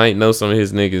 or you might know some of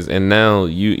his niggas, and now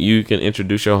you can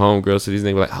introduce your homegirls to these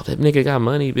niggas like, oh, that nigga got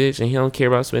money, bitch, and he don't care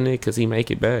about spending it because he make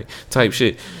it back, type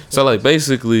shit. So like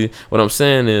basically what I'm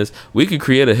saying is we could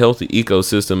create a healthy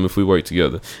ecosystem if we work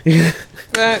together.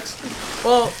 Facts.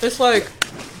 Well, it's like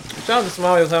shout out to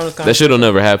Smiley was having this conversation. That shit'll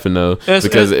never happen though,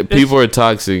 because people are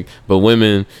toxic, but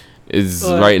women is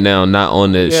right now not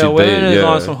on that shit. Women is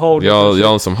on some whole y'all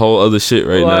on some whole other shit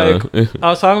right now.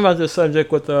 I was talking about this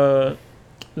subject with the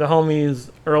homies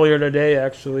earlier today,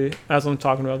 actually, as I'm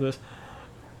talking about this.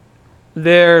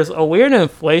 There's a weird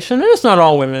inflation, and it's not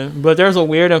all women, but there's a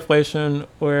weird inflation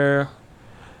where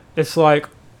it's like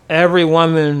every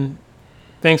woman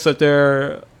thinks that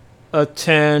they're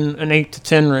an 8 to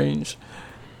 10 range.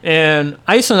 And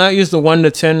I used to not use the 1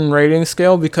 to 10 rating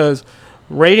scale because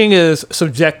rating is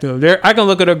subjective. I can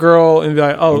look at a girl and be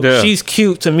like, oh, yeah, she's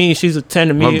cute to me. She's a 10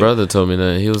 to me. My brother told me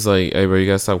that. He was like, hey, bro, you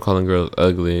got to stop calling girls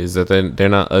ugly. Is that they're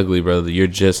not ugly, brother. You're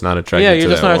just not attracted to them. Yeah,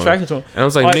 you're just not attracted to them. And I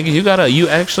was like, nigga, you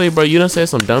actually, bro, you done said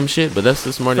some dumb shit, but that's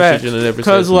the smartest shit you ever said.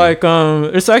 Because, like,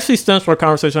 it's actually stems from a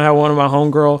conversation I had with one of my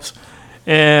homegirls.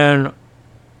 And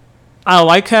I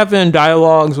like having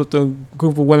dialogues with a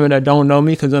group of women that don't know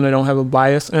me because then they don't have a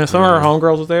bias. And some of her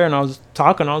homegirls was there, and I was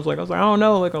talking. I was like, I don't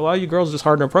know. Like, a lot of you girls are just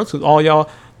hard to approach because all y'all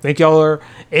think y'all are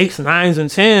 8s, 9s, and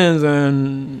 10s,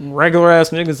 and regular ass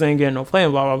niggas ain't getting no play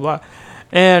and blah, blah, blah.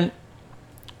 And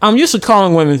I'm used to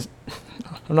calling women,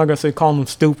 I'm not going to say calling them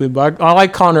stupid, but I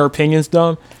like calling their opinions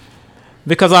dumb.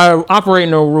 Because I operate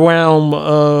in a realm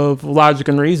of logic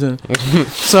and reason.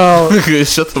 So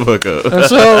shut the fuck up.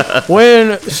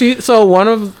 And so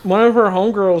when one of her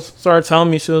homegirls started telling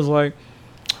me, she was like,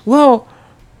 well,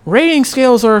 rating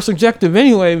scales are subjective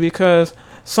anyway because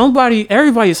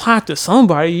everybody's hot to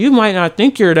somebody. You might not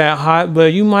think you're that hot,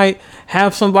 but you might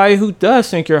have somebody who does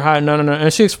think you're hot. No.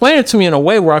 And she explained it to me in a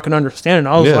way where I can understand it.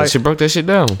 I was like, she broke that shit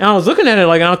down. And I was looking at it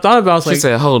like, and I thought about it. She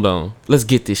said, hold on, let's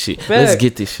get this shit. Let's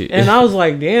get this shit. And I was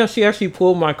like, damn, she actually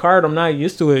pulled my card. I'm not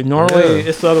used to it. Normally,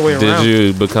 it's the other way around. Did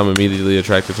you become immediately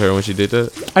attracted to her when she did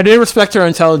that? I did respect her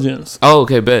intelligence. Oh,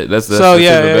 okay, bet. That's so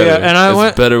yeah. And I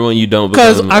went better when you don't.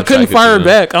 Because I couldn't fire her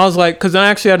back. I was like, because I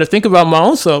actually had to think about my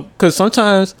own self. Because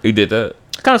sometimes you did that.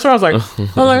 Kind of. So I was like,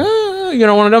 one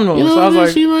of them ones. So I was like,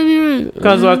 she might be right.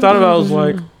 Because I thought about it, I was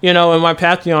like, in my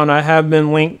Patreon, I have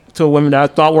been linked to women that I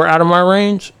thought were out of my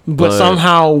range, but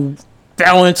somehow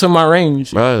fell into my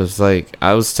range. Bro, it's like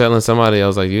I was telling somebody, I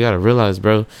was like, you gotta realize,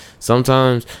 bro,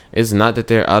 sometimes it's not that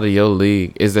they're out of your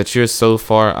league, it's that you're so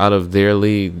far out of their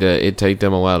league that it take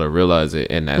them a while to realize it,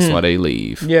 and that's why they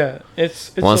leave. Yeah,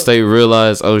 it's once they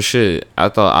realize, oh shit, I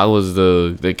thought I was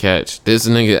the catch. This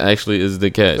nigga actually is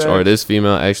the catch, Facts. or this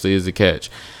female actually is the catch.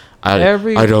 I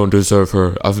don't deserve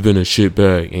her. I've been a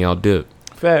shitbag, and y'all dip.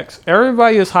 Facts.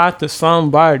 Everybody is hot to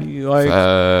somebody. Like,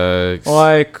 Facts.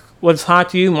 like what's hot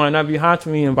to you might not be hot to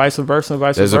me, and vice versa.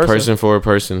 There's a person for a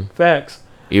person. Facts.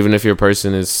 Even if your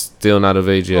person is still not of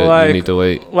age yet, Like, you need to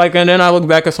wait. Like, and then I look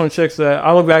back at some chicks that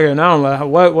I look back at now, I'm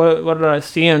like, what did I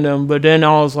see in them? But then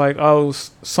I was like, oh,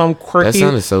 some quirky. That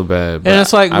sounded so bad. But And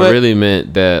it's like, I really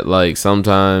meant that, like,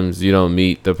 sometimes you don't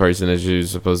meet the person that you're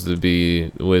supposed to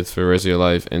be with for the rest of your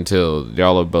life until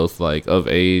y'all are both, like, of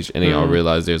age, and then y'all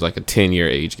realize there's, like, a 10-year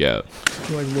age gap.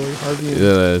 Like Lloyd Harvey.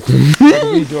 Yeah.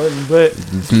 Jordan. But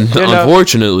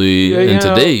unfortunately, in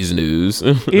today's news,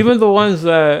 even the ones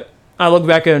that I look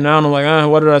back at it now and I'm like,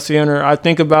 what did I see in her? I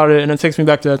think about it and it takes me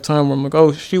back to that time where I'm like,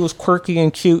 oh, she was quirky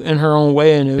and cute in her own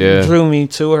way, and it drew me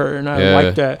to her, and I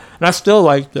like that, and I still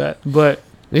like that. But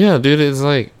yeah, dude, it's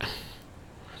like,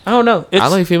 I don't know. I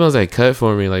like females that cut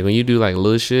for me. Like when you do like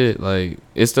little shit, like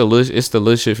it's the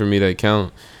little shit for me that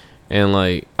count, and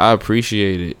like I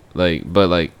appreciate it. Like, but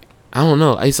like I don't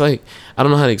know. It's like I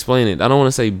don't know how to explain it. I don't want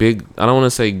to say big. I don't want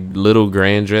to say little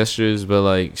grand gestures, but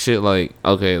like shit. Like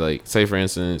okay, like say for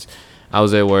instance, I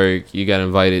was at work. You got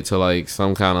invited to like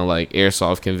some kind of like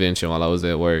airsoft convention while I was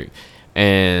at work,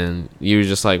 and you were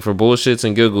just like for bullshits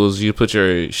and giggles, you put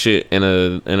your shit in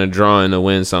a drawing to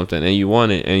win something, and you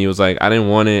won it, and you was like, I didn't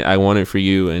want it. I want it for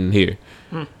you, and here.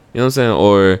 You know what I'm saying?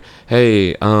 Or,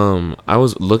 hey, I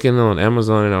was looking on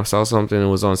Amazon and I saw something that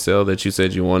was on sale that you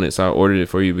said you wanted, so I ordered it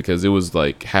for you because it was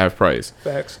like half price.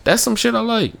 Facts. That's some shit I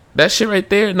like. That shit right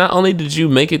there, not only did you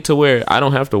make it to where I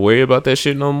don't have to worry about that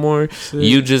shit no more,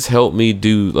 you just helped me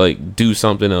do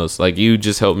something else. Like, you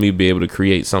just helped me be able to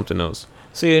create something else.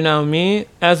 See, now me,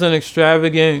 as an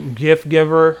extravagant gift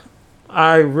giver,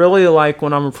 I really like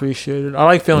when I'm appreciated. I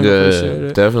like feeling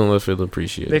appreciated. Definitely feel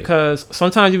appreciated. Because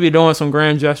sometimes you be doing some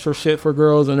grand gesture shit for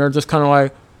girls and they're just kind of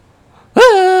like,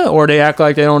 ah, or they act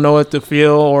like they don't know what to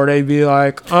feel, or they be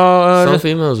like, oh. Some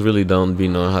females really don't be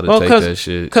knowing how to take that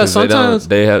shit. Because sometimes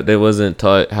they wasn't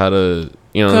taught how to,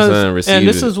 you know what I'm saying, receive and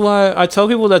this is why I tell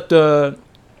people that the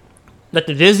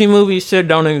Disney movie shit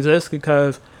don't exist,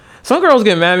 because some girls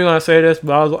get mad at me when I say this,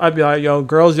 but I'd be like, yo,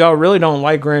 girls, y'all really don't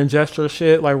like grand gesture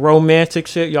shit, like romantic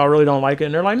shit, y'all really don't like it.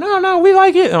 And they're like, no, we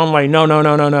like it. And I'm like, no.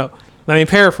 Let me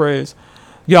paraphrase.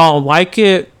 Y'all like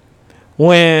it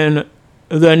when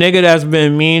the nigga that's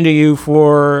been mean to you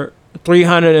for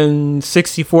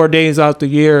 364 days out the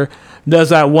year does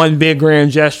that one big grand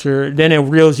gesture, then it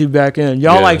reels you back in.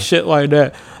 Y'all like shit like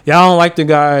that. Y'all don't like the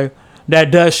guy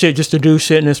that does shit just to do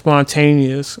shit and it's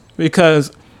spontaneous,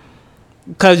 because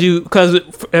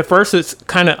at first it's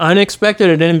kind of unexpected,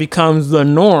 and then it becomes the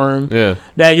norm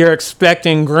that you're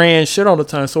expecting grand shit all the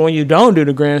time. So when you don't do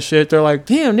the grand shit, they're like,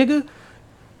 damn, nigga,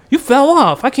 you fell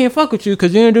off. I can't fuck with you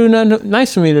because you didn't do nothing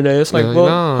nice to me today. It's like, well,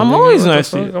 no, I'm always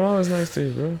nice to you. I'm always nice to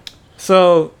you, bro.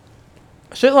 So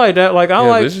shit like that, like I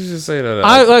like. Let's just say that.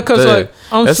 I like, cause like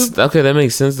okay, that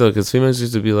makes sense though, because females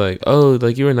used to be like, oh,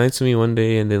 like you were nice to me one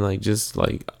day, and then like just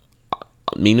like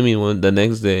mean to me the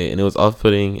next day, and it was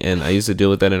off-putting, and I used to deal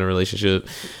with that in a relationship.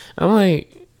 I'm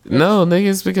like, no,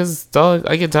 niggas, because dog,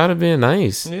 I get tired of being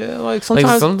nice. Yeah, like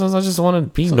sometimes I just want to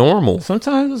be normal.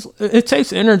 Sometimes it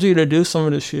takes energy to do some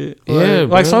of the shit. Yeah,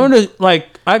 like some of the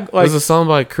there's a song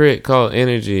by Crit called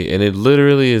Energy, and it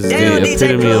literally is the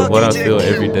epitome of what I feel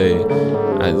every day.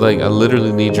 I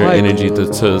literally need your energy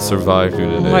to survive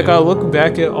through the day. Like I look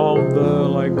back at all the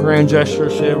like grand gesture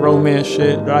shit, romance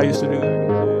shit that I used to do.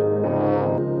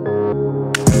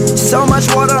 So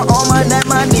much water on my neck,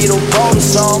 my needle bone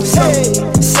song.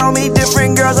 So many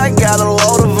different girls, I got a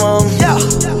load of them. Yeah.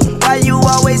 Why you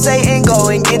always saying go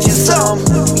and get you some?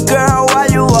 Girl, why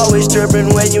you always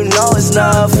tripping when you know it's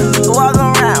enough? Walk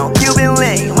around, Cuban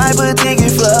link, my boutique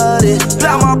is flooded.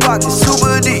 Got my pockets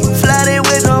super deep, flooded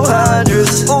with no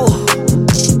hundreds. Ooh,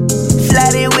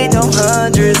 flooded with no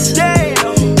hundreds. Damn,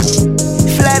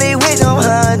 flooded with no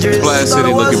hundreds. Splash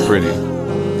City looking pretty.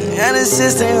 And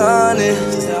insisting on it.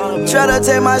 Try to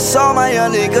take my soul, my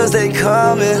young niggas, they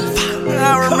coming.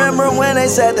 I remember when they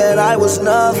said that I was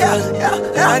nothing.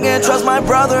 I can't trust my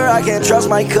brother, I can't trust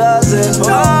my cousin.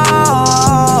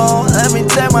 Oh, let me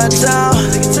take my time.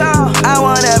 I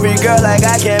want every girl like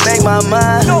I can't make my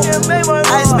mind.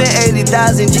 I spent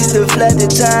 80,000 just to flood the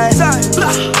time.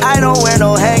 I don't wear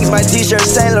no hangs, my t-shirt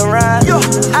Saint Laurent.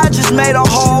 I just made a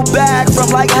whole bag from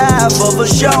like half of a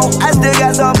show. I still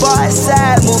got some boys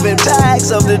side moving bags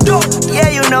up the door.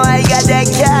 Yeah, you know I got that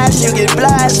cash, you get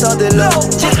blast on the low.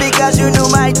 Just because you knew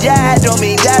my dad don't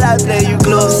mean that I play you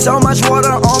close. So much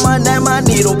water on my neck, I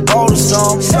need a bowl of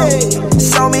some.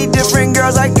 So many different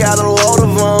girls, I got a load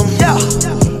of them. Yeah.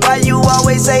 Why you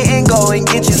always say and go and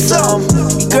get you some?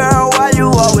 Girl, why you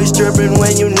always tripping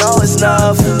when you know it's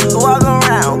enough? Walk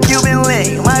around, Cuban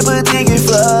link, my boutique is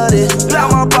flooded. Blow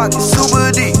my pocket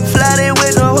super deep, flooded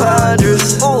with no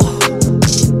hundreds. Ooh,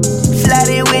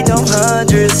 flooded with no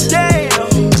hundreds. Damn,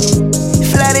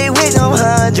 flooded with no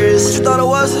hundreds. Thought it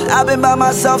was, I've been by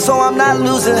myself, so I'm not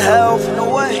losing health.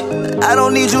 No way. I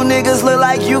don't need you niggas, look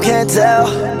like you can't tell.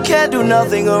 Can't do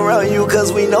nothing around you,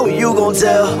 cause we know you gon'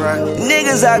 tell.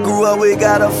 Niggas I grew up with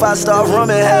got a 5-star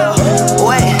room in hell.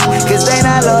 Wait, cause they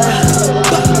not loyal.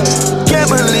 Can't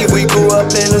believe we grew up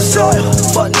in the soil.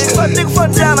 Fuck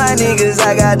nigga, tell my niggas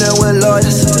I got done with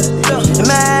lawyers.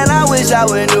 Man, I wish I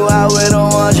would've knew I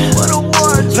would've want you.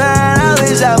 Man, I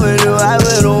wish I would've knew I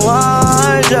would've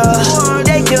want you.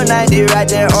 They kill 90 right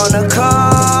there on the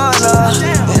corner.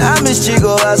 I miss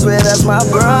Chico, I swear that's my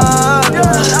brother.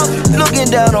 Looking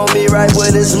down on me right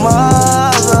with his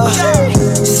mother.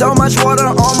 So much water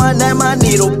on my neck, I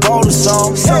need a bowl of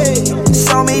some.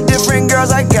 So many different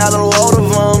girls, I got a load of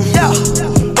them. Yeah.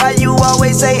 Why you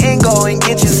always say and go and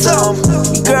get you some?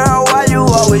 Girl, why you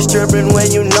always tripping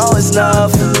when you know it's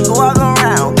enough? Walk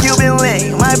around, Cuban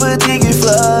link, my boutique is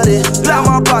flooded. Blow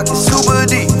my pocket super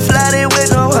deep, flooded with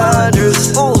no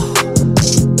hundreds. Ooh,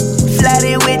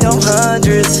 flooded with no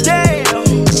hundreds. Damn,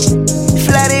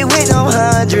 flooded with no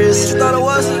hundreds. Thought it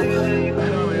was.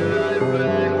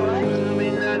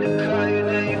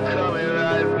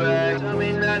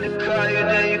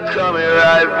 Coming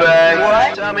right back.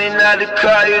 What? Tell me not to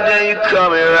call you, then you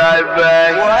coming right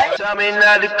back. What? Tell me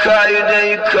not to call you, then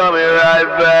you coming right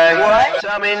back. What?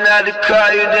 Tell me not to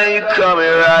call you, then you coming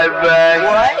right back.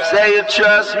 What? Say you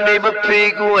trust me, but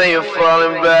peek when you're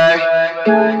falling back.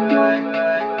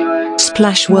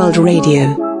 Splash World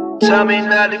Radio. Tell me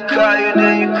not to call you,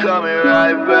 then you coming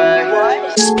right back.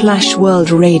 What? Splash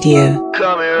World Radio.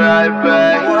 Coming right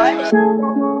back. What?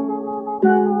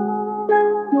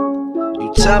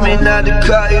 Tell me not to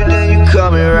call you, then you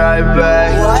coming right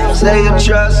back. What? Say you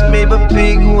trust me, but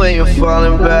peek when you're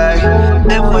falling back.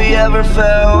 If we ever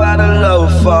fell out of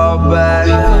love, fall back.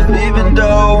 Even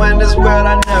though in this world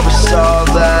I never saw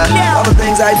that. All the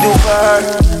things I do for her,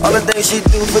 all the things she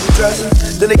do for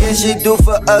trust. Then again she do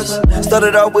for us.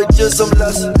 Started off with just some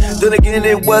lust. Then again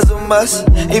it was a must.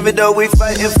 Even though we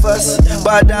fight and fuss,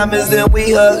 buy diamonds then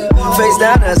we hug. Face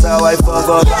down, that's how I fuck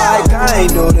up. Like I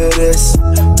ain't new to this.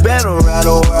 Been around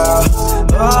the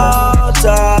world, all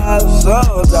types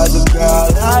of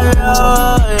girls.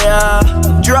 Yeah.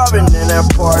 Driving in that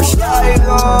Porsche, like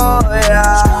oh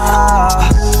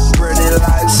yeah. Pretty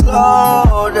like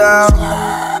slow down.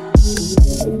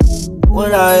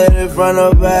 When I hit it from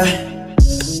the back,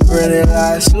 pretty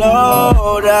like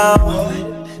slow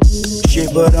down. She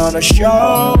put on a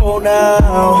show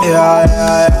now. Yeah.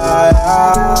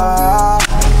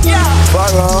 Fuck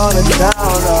her on the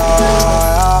counter.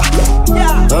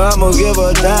 I'ma give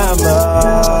a damn,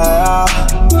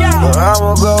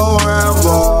 I'ma go around,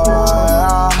 boy.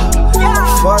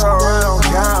 Fuck around on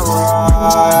camera.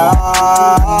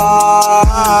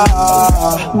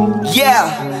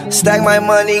 Yeah, stack my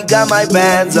money, got my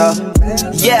bands up.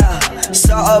 Yeah,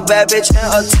 saw a bad bitch in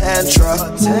a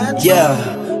tantrum. Yeah,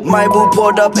 my boo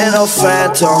pulled up in a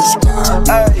Phantom.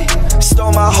 Ay.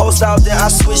 Stole my host out, then I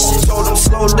switched it. Told him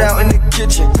slow down in the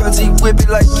kitchen, cause he whip it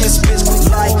like it's biscuits.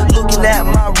 Like looking at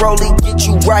my rollie, get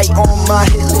you right on my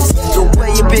hit list. The way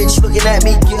your bitch looking at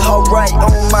me, get her right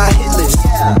on my hit list.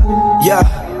 Yeah,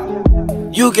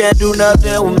 you can't do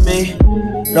nothing with me.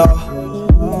 No,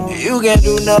 you can't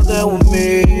do nothing with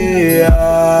me.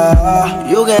 Yeah,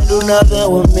 you can't do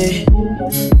nothing with me.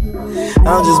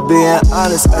 I'm just being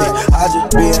honest, ayy. I just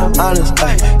being honest,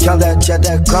 ayy. Count that check,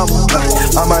 that crumble,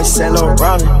 ayy. I might say low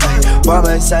round it, ayy. But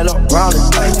I might say low round it,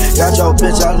 ayy. Got your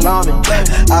bitch all on me,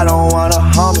 ayy. I don't wanna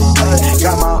harm it, ayy.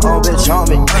 Got my own bitch on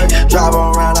me, ayy. Drive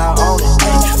around, I own it,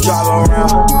 ayy. Drive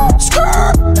around,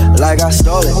 skirt, like I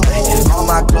stole it, ayy. All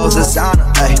my clothes designer,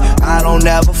 ayy. I don't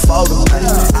ever fold them, ayy.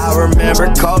 I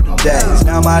remember colder days,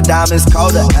 now my diamonds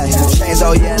colder, ayy. Chains,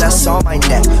 oh yeah, that's on my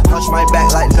neck. Punch my back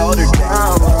like Notre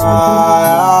Dame.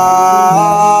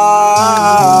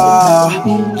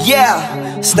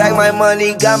 Yeah, stack my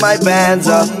money, got my bands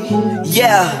up.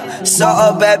 Yeah,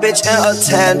 saw a bad bitch in a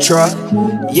tantrum.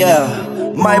 Yeah,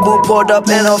 my boo pulled up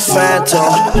in a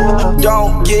Phantom.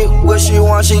 Don't get what she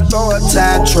want, she throw a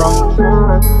tantrum.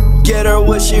 get her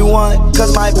what she want,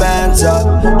 cause my band's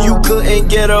up. You couldn't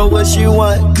get her what she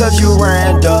want, cause you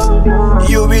ran up.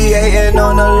 You be hating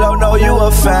on the low, no, you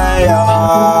a fan,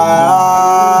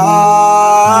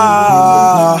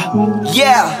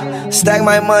 yeah. Stack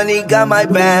my money, got my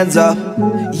bands up.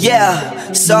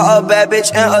 Yeah, saw a bad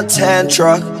bitch in a tan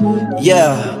truck.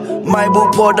 Yeah, my boo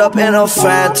pulled up in a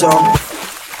Phantom.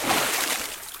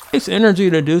 It's energy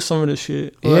to do some of the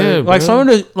shit. Yeah, like some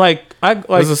of the like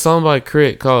there's a song by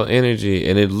Crit called Energy,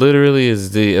 and it literally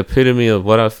is the epitome of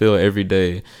what I feel every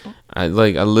day. I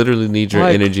literally need your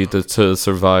energy to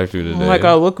survive through the day. Like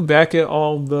I look back at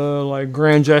all the like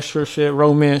grand gesture shit,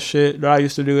 romance shit that I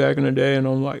used to do back in the day, and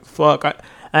I'm like, fuck,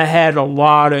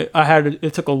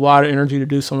 it took a lot of energy to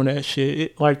do some of that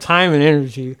shit, like time and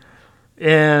energy,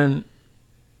 and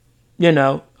you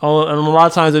know, and a lot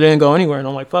of times it didn't go anywhere, and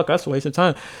I'm like, fuck, that's a waste of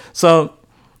time. So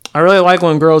I really like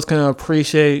when girls can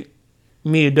appreciate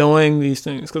me doing these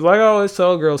things, because like I always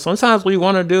tell girls, sometimes we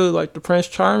want to do like the Prince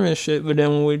Charming shit, but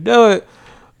then when we do it,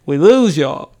 we lose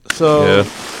y'all. So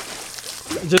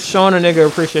just showing a nigga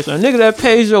appreciation, a nigga that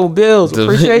pays your bills,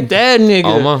 appreciate that nigga.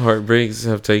 All my heartbreaks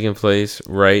have taken place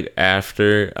right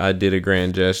after I did a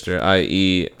grand gesture,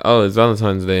 i.e., it's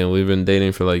Valentine's Day and we've been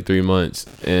dating for like 3 months,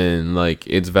 and like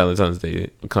it's Valentine's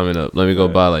Day coming up, let me go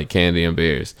buy like candy and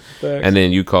beers. Facts. And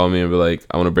then you call me and be like,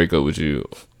 I want to break up with you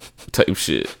type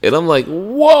shit, and I'm like,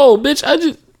 whoa,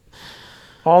 bitch,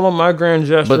 all of my grand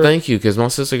gestures. But thank you, because my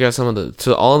sister got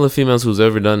to all of the females who's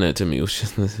ever done that to me, which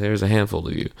there's a handful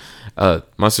of you.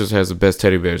 My sister has the best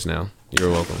teddy bears now. You're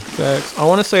welcome. Facts. I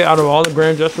want to say out of all the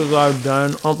grand gestures I've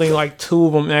done, I don't think like 2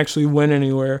 of them actually went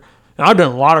anywhere. And I've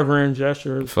done a lot of grand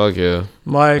gestures. Fuck yeah.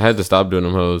 Like, I had to stop doing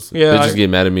them hoes. Yeah, Bitches get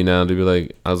mad at me now. They be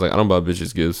like, I was like, I don't buy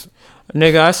bitches gifts.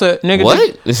 Nigga, I said, nigga.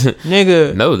 What?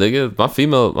 Nigga. No, nigga. My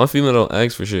female don't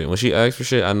ask for shit. When she asks for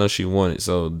shit, I know she want it.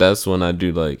 So that's when I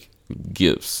do like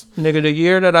gifts. Nigga, the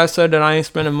year that I said that I ain't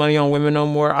spending money on women no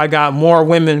more, I got more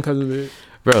women because of it.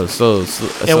 Bro, so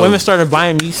women started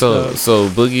buying me stuff. So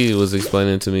Boogie was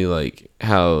explaining to me like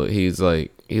how he's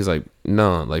like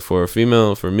no, like for a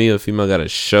female gotta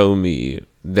show me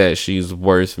that she's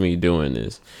worth me doing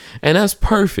this, and that's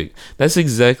perfect. That's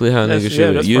exactly how niggas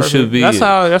should. Yeah, you perfect. Should be. That's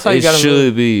how you gotta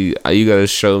should move. Be. You gotta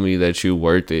show me that you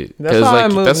worth it.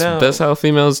 That's how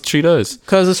females treat us.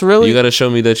 Cause it's really you gotta show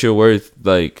me that you're worth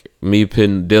like me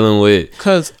dealing with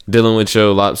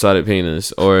your lopsided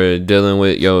penis, or dealing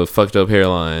with your fucked up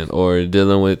hairline, or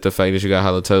dealing with the fact that you got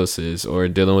halitosis, or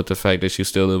dealing with the fact that you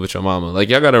still live with your mama. Like,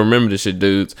 y'all gotta remember this shit,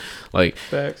 dudes. Like,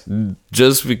 facts.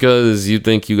 Just because you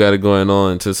think you got it going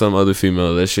on to some other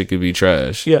female, that shit could be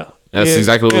trash. Yeah. That's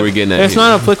exactly what we're getting at. It's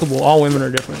not applicable. All women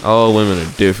are different. All women are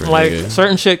different. Like,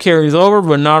 certain shit carries over,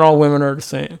 but not all women are the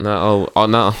same. Not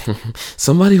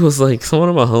somebody was like, one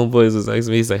of my homeboys was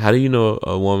asking me, he's like, how do you know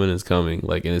a woman is coming?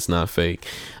 Like, and it's not fake?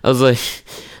 I was like,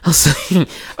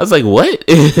 what?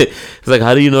 It's like,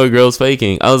 how do you know a girl's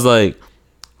faking? I was like,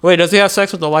 wait, does he have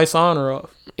sex with the lights on or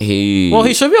off?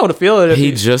 He should be able to feel it.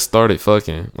 He just started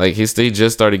fucking. Like, he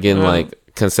just started getting like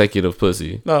consecutive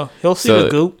pussy. No, he'll see the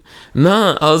goop.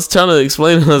 Nah, I was trying to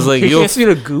explain. I was like, you can't see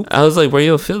the goop. I was like, bro,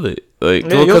 you'll feel it. Like,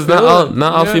 because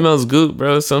not all females goop,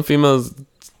 bro. Some females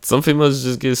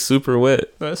just get super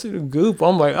wet. I see the goop.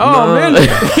 I'm like, oh man.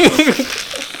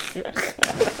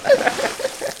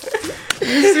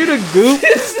 You see the goop?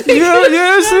 Yeah,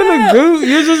 you see the goop.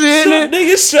 You're just hitting it.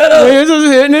 Nigga, shut up. You're just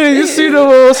hitting it. You see the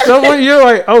little stuff on. You're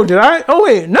like, oh, did I? Oh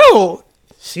wait, no.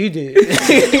 She did. Because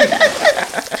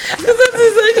that's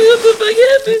exactly what the fuck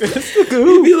happened. It's the goop.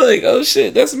 You be like, oh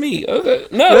shit, that's me. Okay.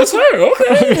 No, that's her.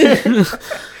 Okay.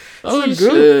 Oh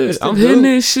shit! I'm hitting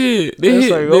this shit.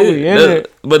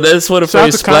 But that's what the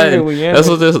phrase splat.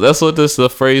 That's what the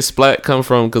phrase splat come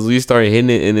from, because we started hitting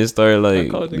it and it started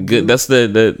like good. That's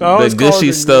the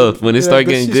gushy stuff. When it start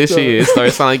getting gushy, it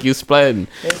starts sounding like you splatting.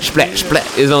 Splat splat.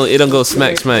 It don't go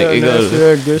smack smack.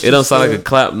 It don't sound like a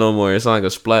clap no more. It sounds like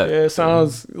a splat. Yeah, it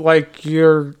sounds like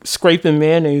you're scraping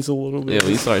mayonnaise a little bit. Yeah,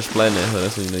 when you start splatting that,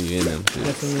 that's when you know you in them shit.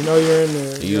 That's when you know you're in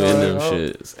there. You in them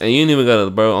shits, and you ain't even gotta,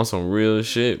 bro, on some real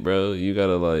shit, bro. You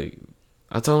gotta like,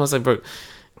 I told him, I was like, bro,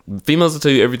 females will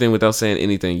tell you everything without saying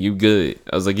anything. You good.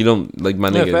 I was like, you don't, like, my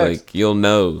nigga, like, you'll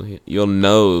know.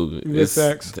 It's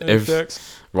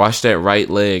facts. Watch that right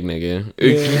leg, nigga.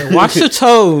 Yeah, watch the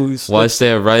toes. Watch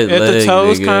that right leg, if the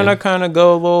toes kind of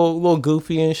go a little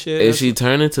goofy and shit. If she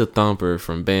turn into Thumper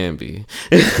from Bambi,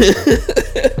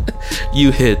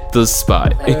 you hit the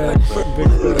spot.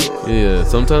 Yeah,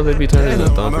 sometimes they be turning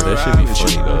into Thumper. That should be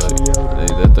funny, dog.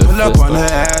 Pull up on the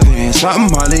average,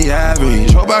 something on the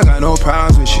average. Hope I got no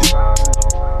problems with you.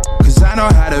 Cause I I know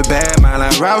how to bad mind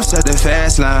like Rouse at the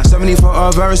fast line. 74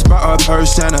 a verse, bought a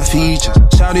purse and a feature.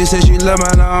 Shawty said she love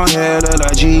my long hair, look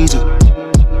like Jesus.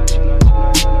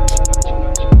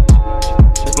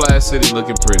 Splash City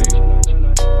looking pretty.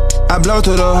 I blow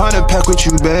to the 100 pack with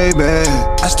you, baby.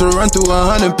 I still run through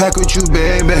 100 pack with you,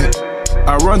 baby.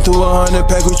 I run through 100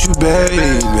 pack with you,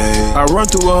 baby. I run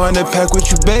through 100 pack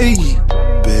with you, baby.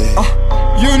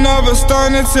 You never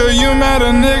stun until you met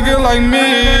a nigga like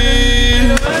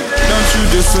me. Don't you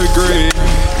disagree?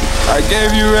 I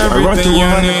gave you everything you need. I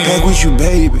run through 100 pack with you,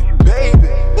 baby.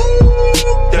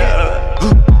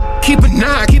 Keep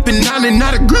it 9 and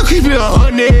not a girl, keep it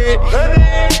 100.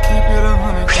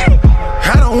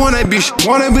 I don't want that bitch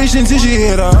until she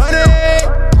hit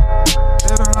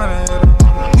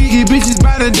 100. We get bitches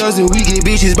by the dozen, we get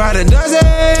bitches by the dozen.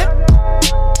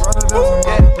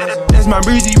 That's my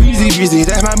breezy,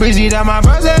 that's my breezy, that's my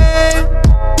buzzin'.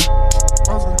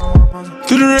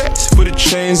 To the rest for the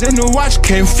chains and the watch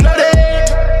came flooded.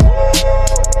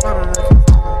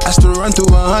 I still run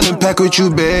through 100 pack with you,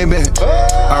 baby.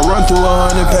 I run through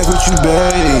 100 pack with you,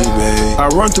 baby. I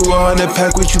run through 100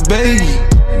 pack with you, baby.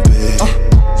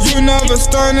 You never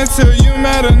stun until you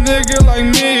met a nigga like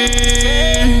me.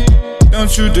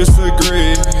 Don't you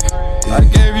disagree? I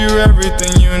gave you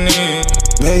everything you need,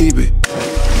 baby.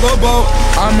 Bobo,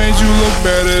 I made you look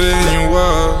better than you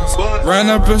was. Ran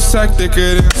up a sack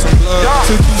thicker than some blood.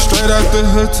 Took you straight out the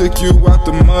hood, took you out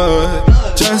the mud.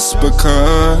 Just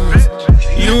because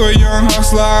you a young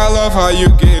hustler, I love how you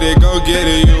get it. Go get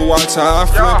it, you watch how I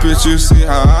flip it, you see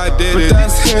how I did it. But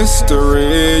that's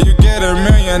history, you get $1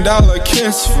 million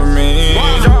kiss from me.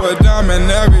 You a diamond,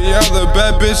 every other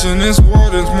bad bitch in this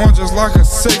world is more just like a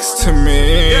 6 to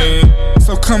me.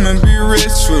 So come and be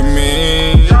rich with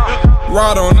me.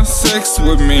 Ride on a 6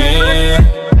 with me. I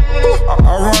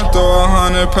run through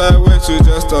 100 pack with you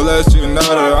just to let you know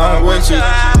that I'm with you.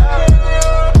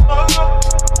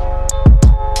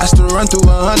 I still run through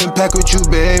 100 pack with you,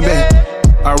 baby.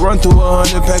 I run through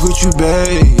 100 pack with you,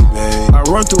 baby. I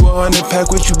run through 100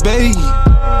 pack with you, baby.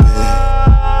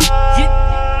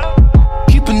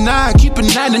 Keep a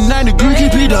 99 degree,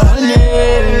 keep it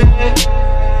 100.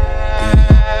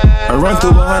 I run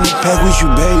through 100 pack with you,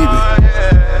 baby.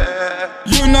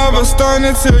 You never stun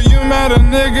until you met a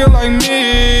nigga like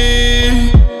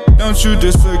me. Don't you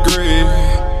disagree?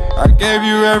 I gave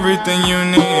you everything you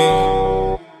need.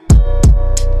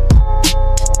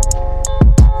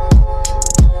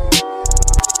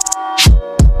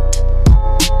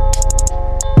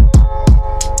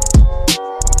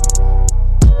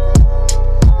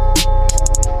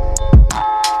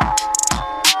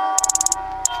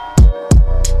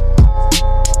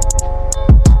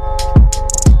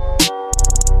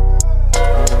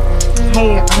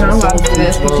 Hey, I'm not allowed to do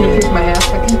this, but can you kick my ass?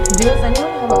 But can do this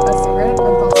anyone have a cigarette? A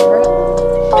menthol cigarette?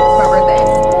 It's my birthday.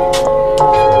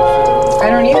 I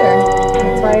don't either.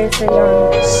 That's why you're so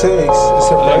young. 6. It's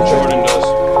a like Jordan does.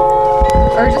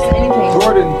 Or just anything.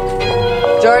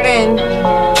 Jordan.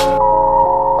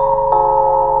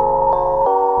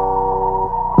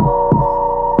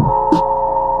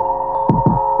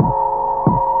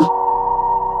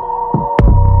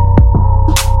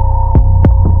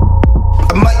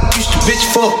 Bitch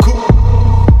for a coupe.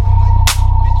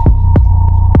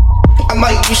 I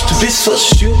might used to bitch for a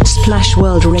shoe. Splash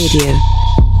World Radio.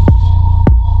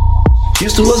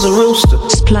 Used to was a rooster.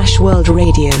 Splash World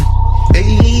Radio.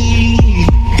 Hey.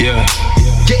 Yeah.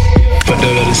 Fuck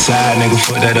that other side, nigga,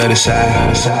 fuck that other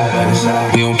side.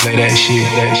 We don't play that shit.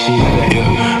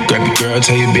 Yeah. Grab your girl,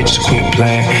 tell your bitches quit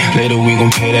playing. Later we gon'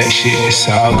 pay that shit. It's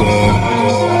all good.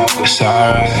 It's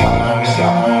alright.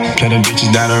 Play them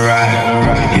bitches down the ride.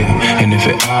 Yeah. And if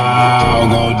it all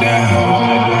go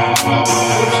down,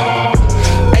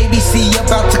 ABC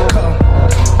about to come.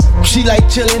 She like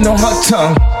chillin' on her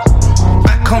tongue.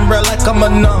 I come real like I'm a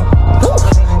numb.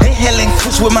 Inhaling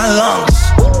kush with my lungs.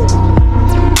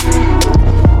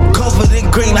 Covered in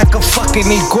green like a fucking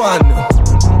iguana.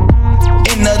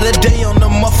 End of the day on the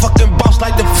motherfucking boss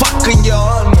like the fucking your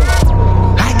honor.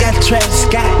 I got Travis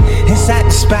Scott inside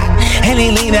the spot, and he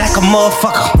lean like a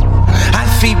motherfucker. I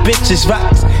feed bitches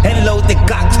rocks and load the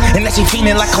Glocks, and now she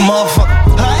feeling like a motherfucker.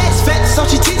 Her ass fat, so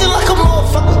she teasing like a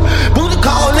motherfucker. Booty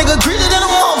call nigga greater than a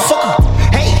motherfucker.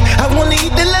 Hey, I wanna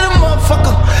eat the little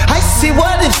motherfucker. I see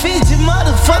what it feeds you,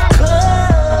 motherfucker.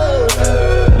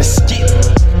 Let's get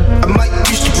it. I might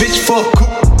use the bitch for a coupe.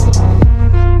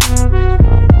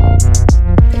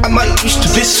 I might use the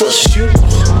bitch for a shoe.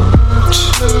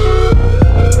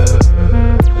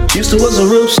 Used to was a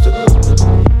rooster.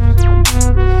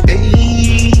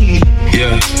 Hey.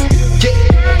 yeah.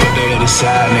 Put that other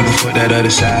side, nigga, fuck that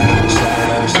other side.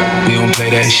 We don't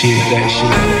play that shit.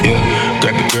 Yeah,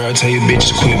 grab your girl, tell your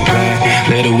bitches quit playing.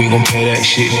 Later we gon' pay that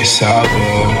shit. It's all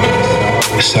good.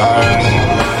 It's alright.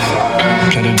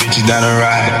 Play the bitches down the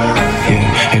ride.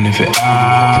 Yeah, and if it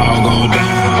all go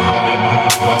down.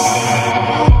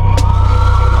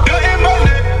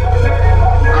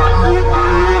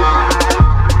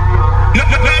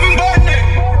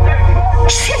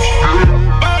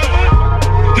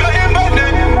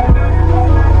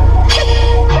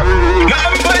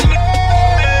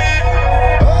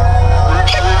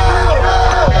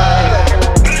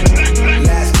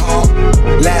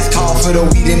 For the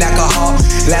weed and alcohol.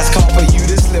 Last call for you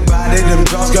to slip out of them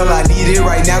drugs. Girl, I need it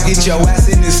right now. Get your ass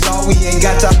in the stall. We ain't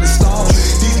got time to stall.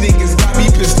 These niggas got me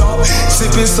pissed off.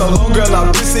 Sipping so long, girl,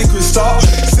 I'm pissing crystal.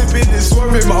 Sipping and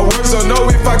swerving, my words don't know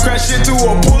if I crash into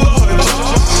a pull or a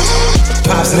jaw.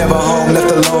 Pops never home, left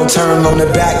alone. Turn on the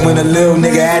back when a little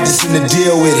nigga had this in the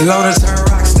deal with. Loner turn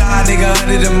rock star, nigga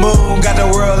under the moon. Got the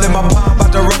world in my palm,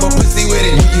 about to rub a pussy with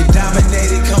it. When you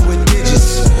dominated, come with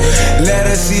digits. Let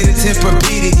us see the temper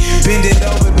beat it. Bend it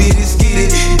over, beat it, skid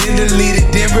it. Then delete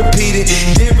it, then repeat it.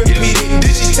 Then repeat it,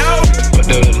 did she tell me? Fuck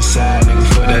that other side, nigga,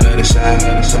 fuck that other side.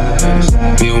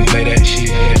 We don't play that shit.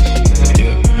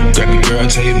 Yeah, grab your girl,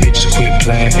 tell your bitches quit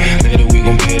playing. Later we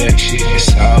gon' pay that shit.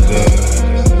 It's all good.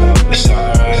 It's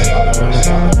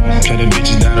alright. Play the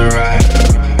bitches down the ride.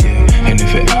 Yeah, and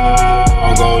if it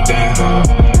all go down.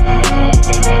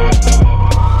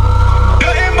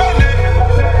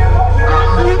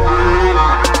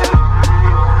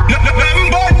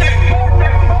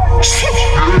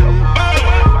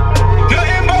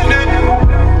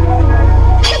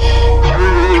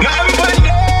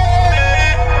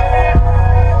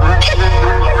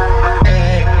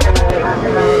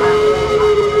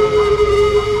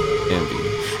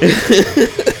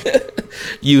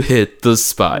 You hit the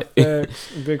spot.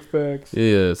 Big facts.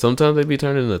 Yeah, sometimes they be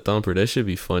turning into thumper. That should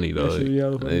be funny though.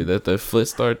 That foot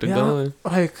start to going.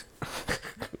 Like,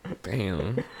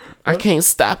 damn, I can't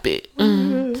stop it.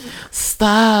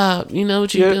 Stop. You know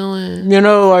what you're doing. You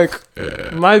know, like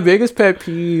my biggest pet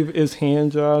peeve is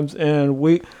hand jobs, and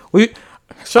we.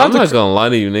 I'm not gonna lie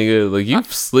to you, nigga. Like you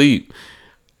sleep.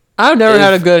 I've never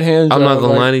had a good hand job. I'm not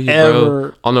gonna lie to you, ever.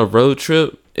 bro. On a road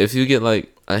trip, if you get like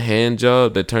a hand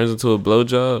job that turns into a blow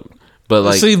job, but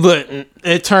like but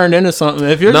it turned into something.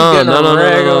 If you're just getting a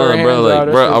regular hand bro, job,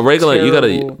 like bro, a regular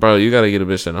terrible. you gotta get a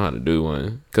bitch that know how to do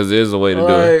one, because there's a way to do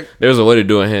it. There's a way to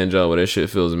do a hand job where that shit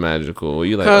feels magical. Where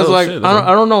you like, oh, like shit,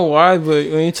 I don't know why, but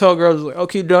when you tell girls like, "Oh,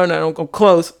 keep doing that, I'm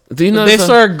close," do you know they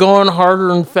start going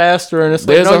harder and faster, and it's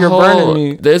like, no, you're burning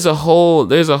me. There's a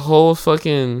whole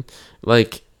fucking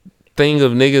like thing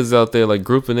of niggas out there, like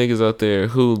group of niggas out there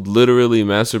who literally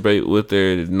masturbate with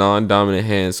their non-dominant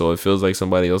hand, so it feels like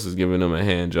somebody else is giving them a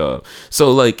hand job.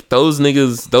 So like those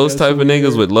niggas, those type of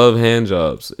niggas would love hand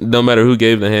jobs, no matter who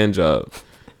gave the hand job.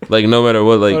 Like no matter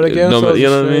what, like you know what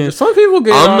I mean. Some people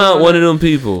get. I'm not one of them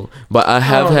people, but I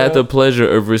have had the pleasure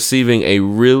of receiving a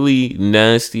really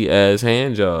nasty ass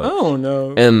hand job. I don't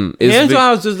know. And hand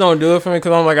jobs just don't do it for me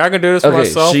because I'm like I can do this for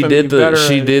myself. She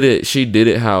did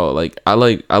it how like I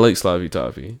like sloppy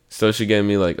toppy, so she gave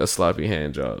me like a sloppy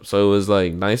hand job. So it was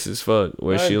like nice as fuck.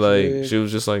 Where she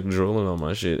was just like drooling on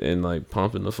my shit and like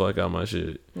pumping the fuck out my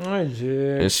shit.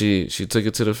 And she took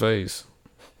it to the face.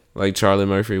 Like Charlie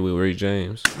Murphy with Rick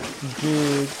James.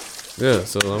 Good. Yeah,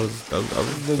 so I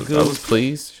was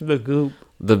pleased. The goop.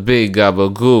 The big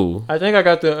gabagoo. I think I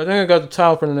got the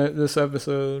title for this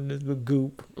episode. The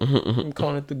goop. I'm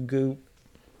calling it the goop.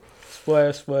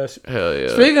 Splash. Hell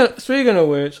yeah. Speaking of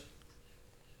which,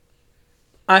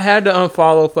 I had to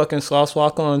unfollow fucking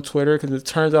Slosswalker on Twitter because it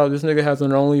turns out this nigga has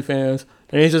an OnlyFans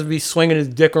and he just be swinging his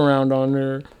dick around on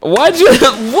there. Why'd you?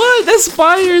 What? That's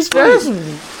fire as fuck.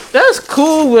 That's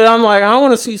cool, but I'm like, I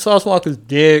want to see Sauce Walker's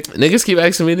dick. Niggas keep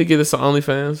asking me to get this on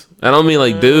OnlyFans. I don't mean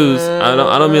like dudes. I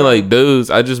don't mean like dudes.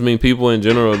 I just mean people in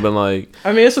general have been like.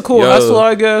 I mean, it's a cool hustle,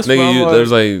 I guess. Nigga,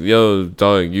 there's like, yo,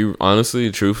 dog, you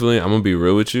honestly, truthfully, I'm gonna be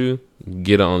real with you.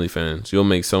 Get on OnlyFans. You'll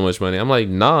make so much money. I'm like,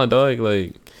 nah, dog.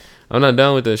 Like, I'm not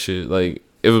down with that shit. Like,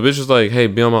 if a bitch was like, hey,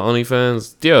 be on my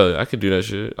OnlyFans, yeah, I could do that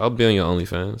shit. I'll be on your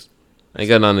OnlyFans. I ain't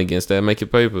got nothing against that. Make it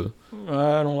paper.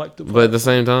 I don't like the. But at the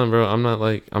same time, bro, I'm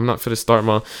not fit to start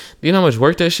my. Do you know how much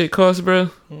work that shit costs, bro?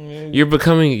 You're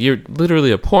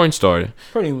literally a porn star.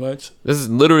 Pretty much. This is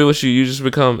literally what you just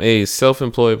become a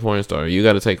self-employed porn star. You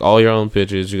got to take all your own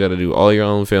pictures. You got to do all your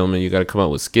own filming. You got to come up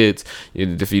with skits.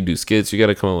 If you do skits, you got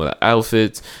to come up with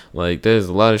outfits. Like, there's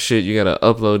a lot of shit. You got to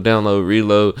upload, download,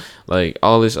 reload. Like,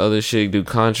 all this other shit. Do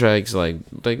contracts. Like,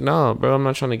 nah, bro. I'm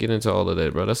not trying to get into all of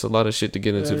that, bro. That's a lot of shit to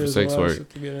get into for sex work.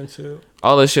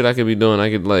 All that shit I could be doing? I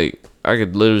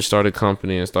could literally start a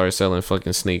company and start selling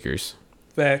fucking sneakers.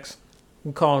 Facts.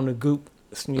 We call them the Goop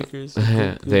sneakers.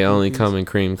 They only come in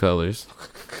cream colors.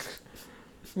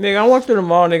 Nigga, I went to the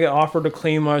mall. Nigga offered to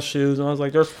clean my shoes, and I was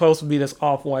like, "They're supposed to be this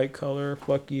off-white color.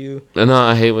 Fuck you." No,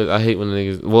 I hate when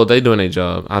niggas. Well, they doing their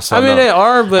job. They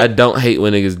are, but I don't hate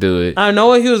when niggas do it. I know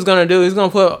what he was gonna do. He's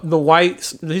gonna put the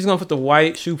white. He's gonna put the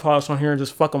white shoe polish on here and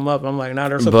just fuck them up. I'm like, nah,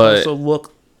 they're supposed to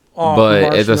look.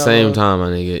 But at the same time, my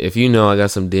nigga, if you know I got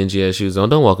some dingy ass shoes on,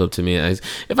 don't walk up to me and ask.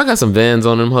 If I got some Vans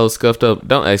on them hoes scuffed up,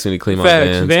 don't ask me to clean my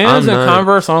Vans. Vans and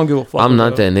Converse, I don't give a fuck. I'm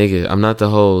not that nigga. I'm not the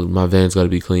whole my Vans gotta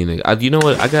be clean nigga. You know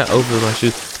what? I got over my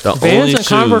shoes. Vans and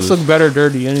Converse look better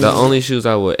dirty anyway. The only shoes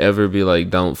I would ever be like,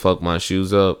 don't fuck my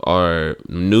shoes up are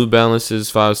New Balances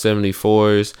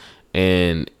 574s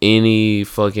and any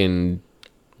fucking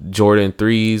Jordan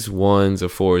 3s, 1s, or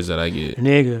 4s that I get.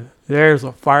 Nigga. There's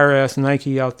a fire ass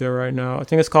Nike out there right now. I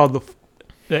think it's called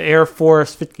the Air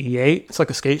Force 58. It's like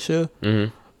a skate shoe.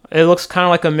 Mm-hmm. It looks kind of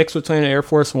like a mix between an Air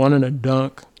Force One and a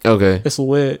Dunk. Okay, it's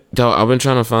lit. Dog, I've been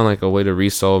trying to find like a way to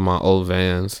resole my old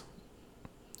Vans.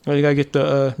 Well, you gotta get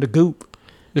the Goop,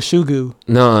 the shoe goo.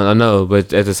 No, I know,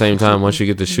 but at the same time, once you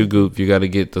get the shoe goop, you got to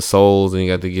get the soles and you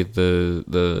got to get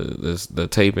the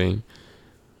taping.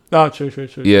 Oh, true.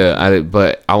 Yeah,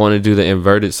 but I want to do the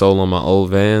inverted sole on my old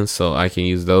Vans so I can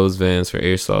use those Vans for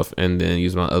airsoft and then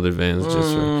use my other Vans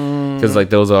just for... Because,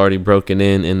 like, those are already broken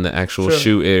in the actual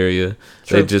shoe area.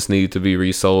 They just need to be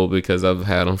resoled because I've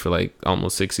had them for, like,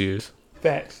 almost 6 years.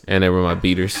 Facts. And they were my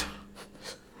beaters.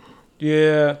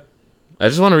 Yeah. I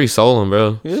just want to resole them,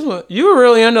 bro. You were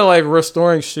really into, like,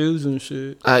 restoring shoes and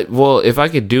shit. Well, if I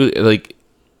could do... Like...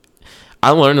 I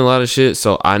learned a lot of shit,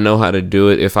 so I know how to do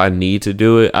it if I need to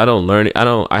do it. I don't learn it.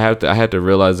 I have to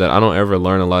realize that I don't ever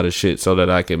learn a lot of shit so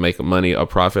that I can make a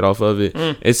profit off of it.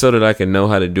 It's so that I can know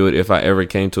how to do it if I ever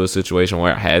came to a situation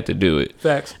where I had to do it.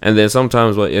 Facts. And then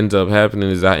sometimes what ends up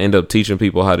happening is I end up teaching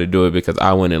people how to do it because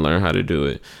I went and learned how to do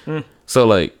it. So,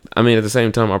 like, I mean, at the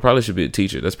same time, I probably should be a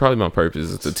teacher. That's probably my purpose,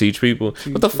 is to teach people.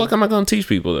 What the fuck am I going to teach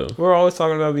people, though? We're always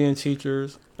talking about being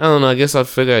teachers. I don't know. I guess I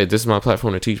figured this is my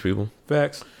platform to teach people.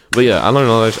 Facts. But yeah, I learned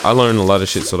a lot of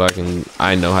shit so that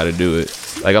I know how to do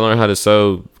it. Like I learned how to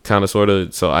sew, kind of, sort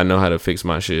of, so I know how to fix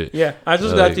my shit. Yeah, I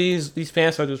just got these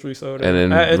pants I just resold.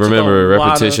 And then remember,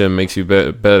 repetition makes you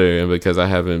better. And because I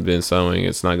haven't been sewing,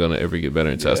 it's not gonna ever get better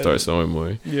until I start sewing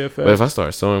more. Yeah, fact. But if I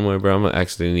start sewing more, bro, I'm gonna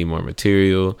actually need more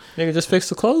material. Nigga, just fix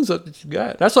the clothes up that you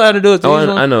got. That's what I had to do with these ones.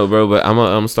 I know, bro, but I'm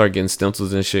gonna start getting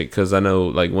stencils and shit because I know,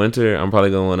 like, winter, I'm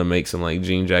probably gonna want to make some like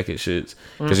jean jacket shits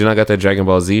because I got that Dragon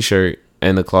Ball Z shirt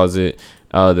in the closet.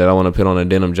 That I want to put on a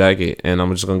denim jacket, and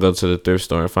I'm just gonna go to the thrift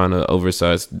store and find an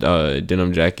oversized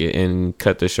denim jacket and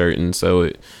cut the shirt and sew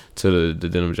it to the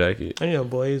denim jacket. I need a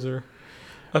blazer,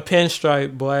 a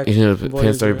pinstripe black. You need a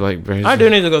pinstripe black blazer. I do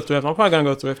need to go thrift. I'm probably gonna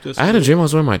go thrift this. I had a dream I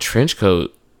was wearing my trench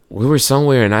coat. We were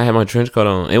somewhere and I had my trench coat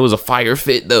on. It was a fire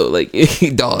fit though. Like,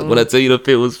 dog, when I tell you the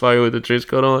fit was fire with the trench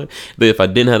coat on, but if I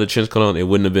didn't have the trench coat on, it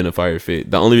wouldn't have been a fire fit.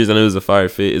 The only reason it was a fire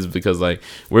fit is because, like,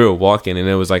 we were walking and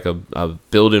there was like a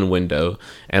building window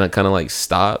and I kind of like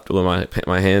stopped with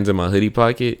my hands in my hoodie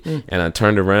pocket and I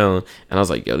turned around and I was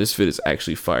like, yo, this fit is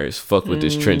actually fire as fuck with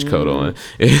this trench coat on.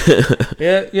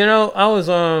 Yeah, you know, I was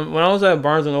when I was at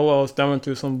Barnes and Noble, I was thumbing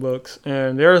through some books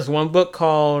and there's one book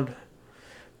called,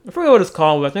 I forget what it's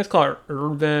called, but I think it's called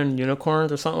Urban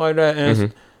Unicorns or something like that. And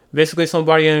it's basically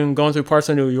somebody going through parts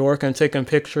of New York and taking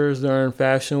pictures during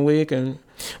Fashion Week.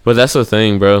 But that's the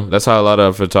thing, bro. That's how a lot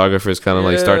of photographers kind of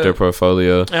like start their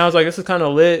portfolio. And I was like, this is kind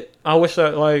of lit. I wish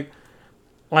that like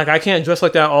I can't dress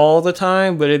like that all the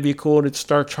time, but it'd be cool to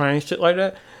start trying shit like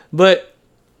that. But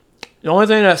the only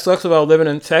thing that sucks about living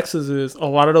in Texas is a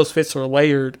lot of those fits are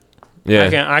layered.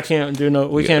 Yeah, I can't do no.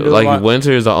 We can't do like a lot.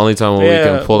 Winter is the only time when we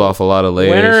can pull off a lot of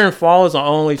layers. Winter and fall is the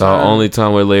only time. The only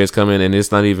time where layers come in, and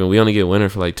it's not even. We only get winter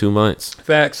for like 2 months.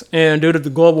 Facts, and due to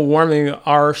the global warming,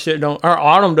 our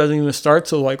autumn doesn't even start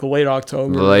till like late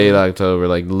October. Late October,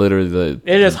 like literally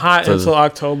it is hot until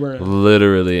October.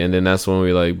 Literally, and then that's when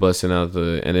we like busting out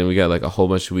and then we got like a whole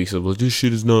bunch of weeks of like, this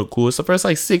shit is not cool. It's the first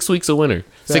like 6 weeks of winter.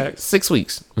 Six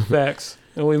weeks. Facts,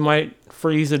 and we might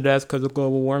freeze to death because of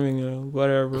global warming.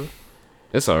 Whatever.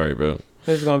 It's alright, bro.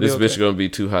 It's gonna be this bitch gonna be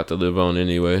too hot to live on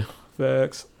anyway.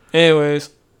 Facts. Anyways,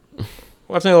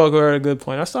 I think we're at a good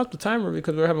point. I stopped the timer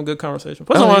because we're having a good conversation.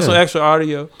 Plus, I want some extra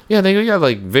audio. Yeah, I think we got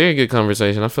like very good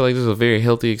conversation. I feel like this is a very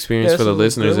healthy experience for the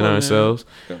listeners and ourselves.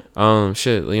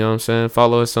 Shit, you know what I'm saying?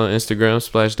 Follow us on Instagram,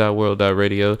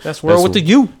 splash.world.radio. That's world with the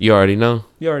U. You already know.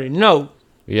 You already know.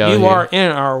 You are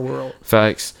in our world.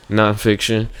 Facts,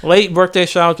 non-fiction. Late birthday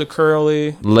shout out to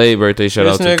Curly. Late birthday shout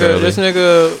out to Curly. This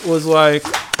nigga was like,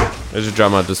 I just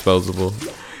dropped my disposable,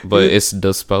 but it's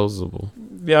disposable.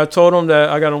 Yeah, I told him that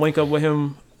I got to link up with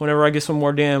him whenever I get some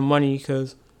more damn money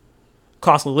because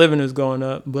cost of living is going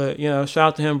up. But, you know, shout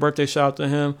out to him. Birthday shout out to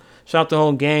him. Shout out to the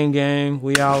whole gang.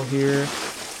 We out here.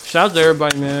 Shout out to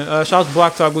everybody, man. Shout out to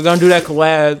Block Talk. We're going to do that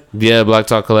collab. Yeah, Block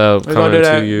Talk collab coming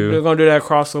to you. We're going to do that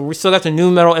crossover. We still got the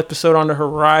new metal episode on the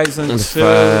horizon.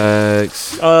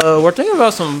 Facts. We're thinking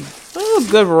about some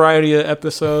good variety of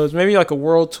episodes. Maybe like a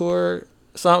world tour.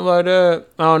 Something like that.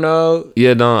 I don't know.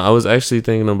 Yeah, no, I was actually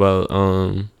thinking about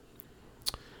I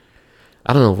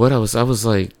don't know what I was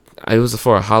like, it was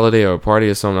for a holiday or a party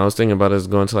or something. I was thinking about us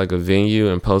going to like a venue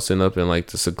and posting up in like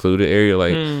the secluded area,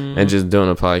 like and just doing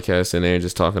a podcast in there and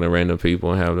just talking to random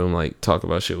people and have them like talk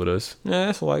about shit with us. Yeah,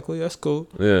 that's likely. That's cool.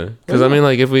 Yeah, because I mean,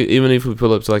 like if we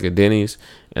pull up to like a Denny's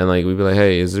and like we'd be like,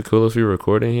 hey, is it cool if we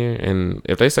record in here? And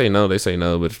if they say no, they say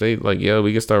no. But if they like, yeah,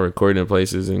 we can start recording in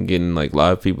places and getting like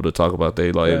live people to talk about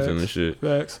their lives and the shit.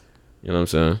 Facts. You know what I'm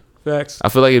saying? Facts. I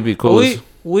feel like it'd be cool.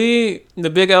 We the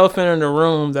big elephant in the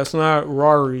room that's not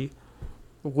Rory.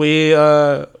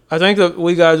 I think that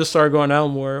we gotta just start going out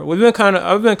more.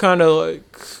 I've been kind of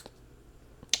like,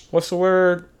 what's the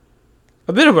word?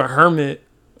 A bit of a hermit.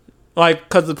 Like,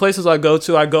 cause the places I go,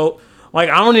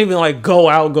 like I don't even like go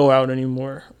out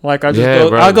anymore. Like I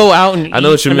just I go out and I know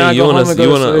what you mean. You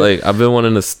wanna like I've been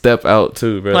wanting to step out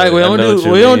too, bro. Like we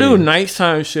don't do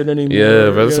nighttime shit anymore. Yeah,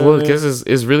 bro. Because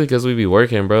it's really because we be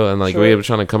working, bro, and like we be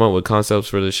trying to come up with concepts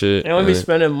for this shit. And we be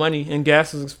spending money, and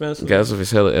gas is expensive. Gas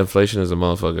is hella. Inflation is a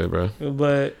motherfucker, bro.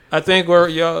 But I think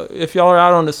if y'all are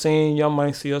out on the scene, y'all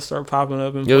might see us start popping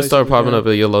up. You'll start popping up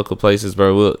at your local places,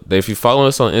 bro. If you follow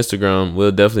us on Instagram,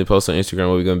 we'll definitely post on Instagram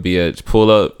where we're gonna be at.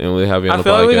 Pull up and we'll have you on the podcast. I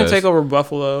feel like we can take over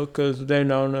Buffalo because they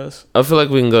known us. I feel like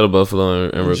we can go to Buffalo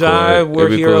and record. Jive, we're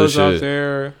heroes out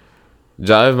there.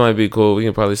 Jive might be cool. We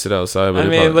can probably sit outside. But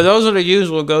but those are the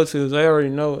usual go-tos. They already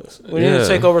know us. We need to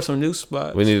take over some new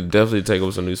spots. We need to definitely take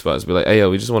over some new spots. Be like, hey, yo,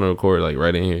 we just want to record like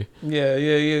right in here.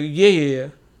 Yeah.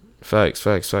 Facts,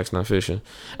 not fishing.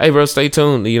 Hey, bro, stay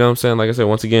tuned. You know what I'm saying? Like I said,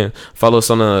 once again, follow us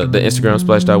on the Instagram,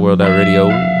 splash.world.radio.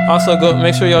 Also,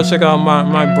 make sure y'all check out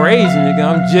my braids, nigga.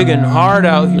 I'm jigging hard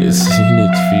out here. It's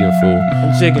beautiful.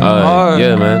 I'm jigging hard.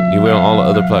 Yeah, man. We're on all the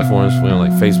other platforms. We're on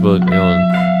like Facebook. We're on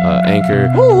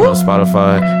Anchor. We're on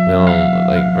Spotify. We're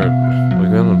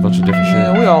on a bunch of different shit.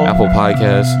 Yeah, we all Apple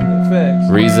Podcasts.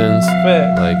 Facts. Reasons.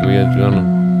 Facts. Like we're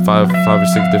on 5 or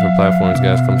 6 different platforms,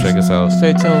 guys. Come check us out.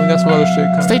 Stay tuned. We got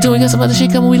some other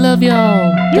shit coming. We love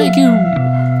y'all. Thank you.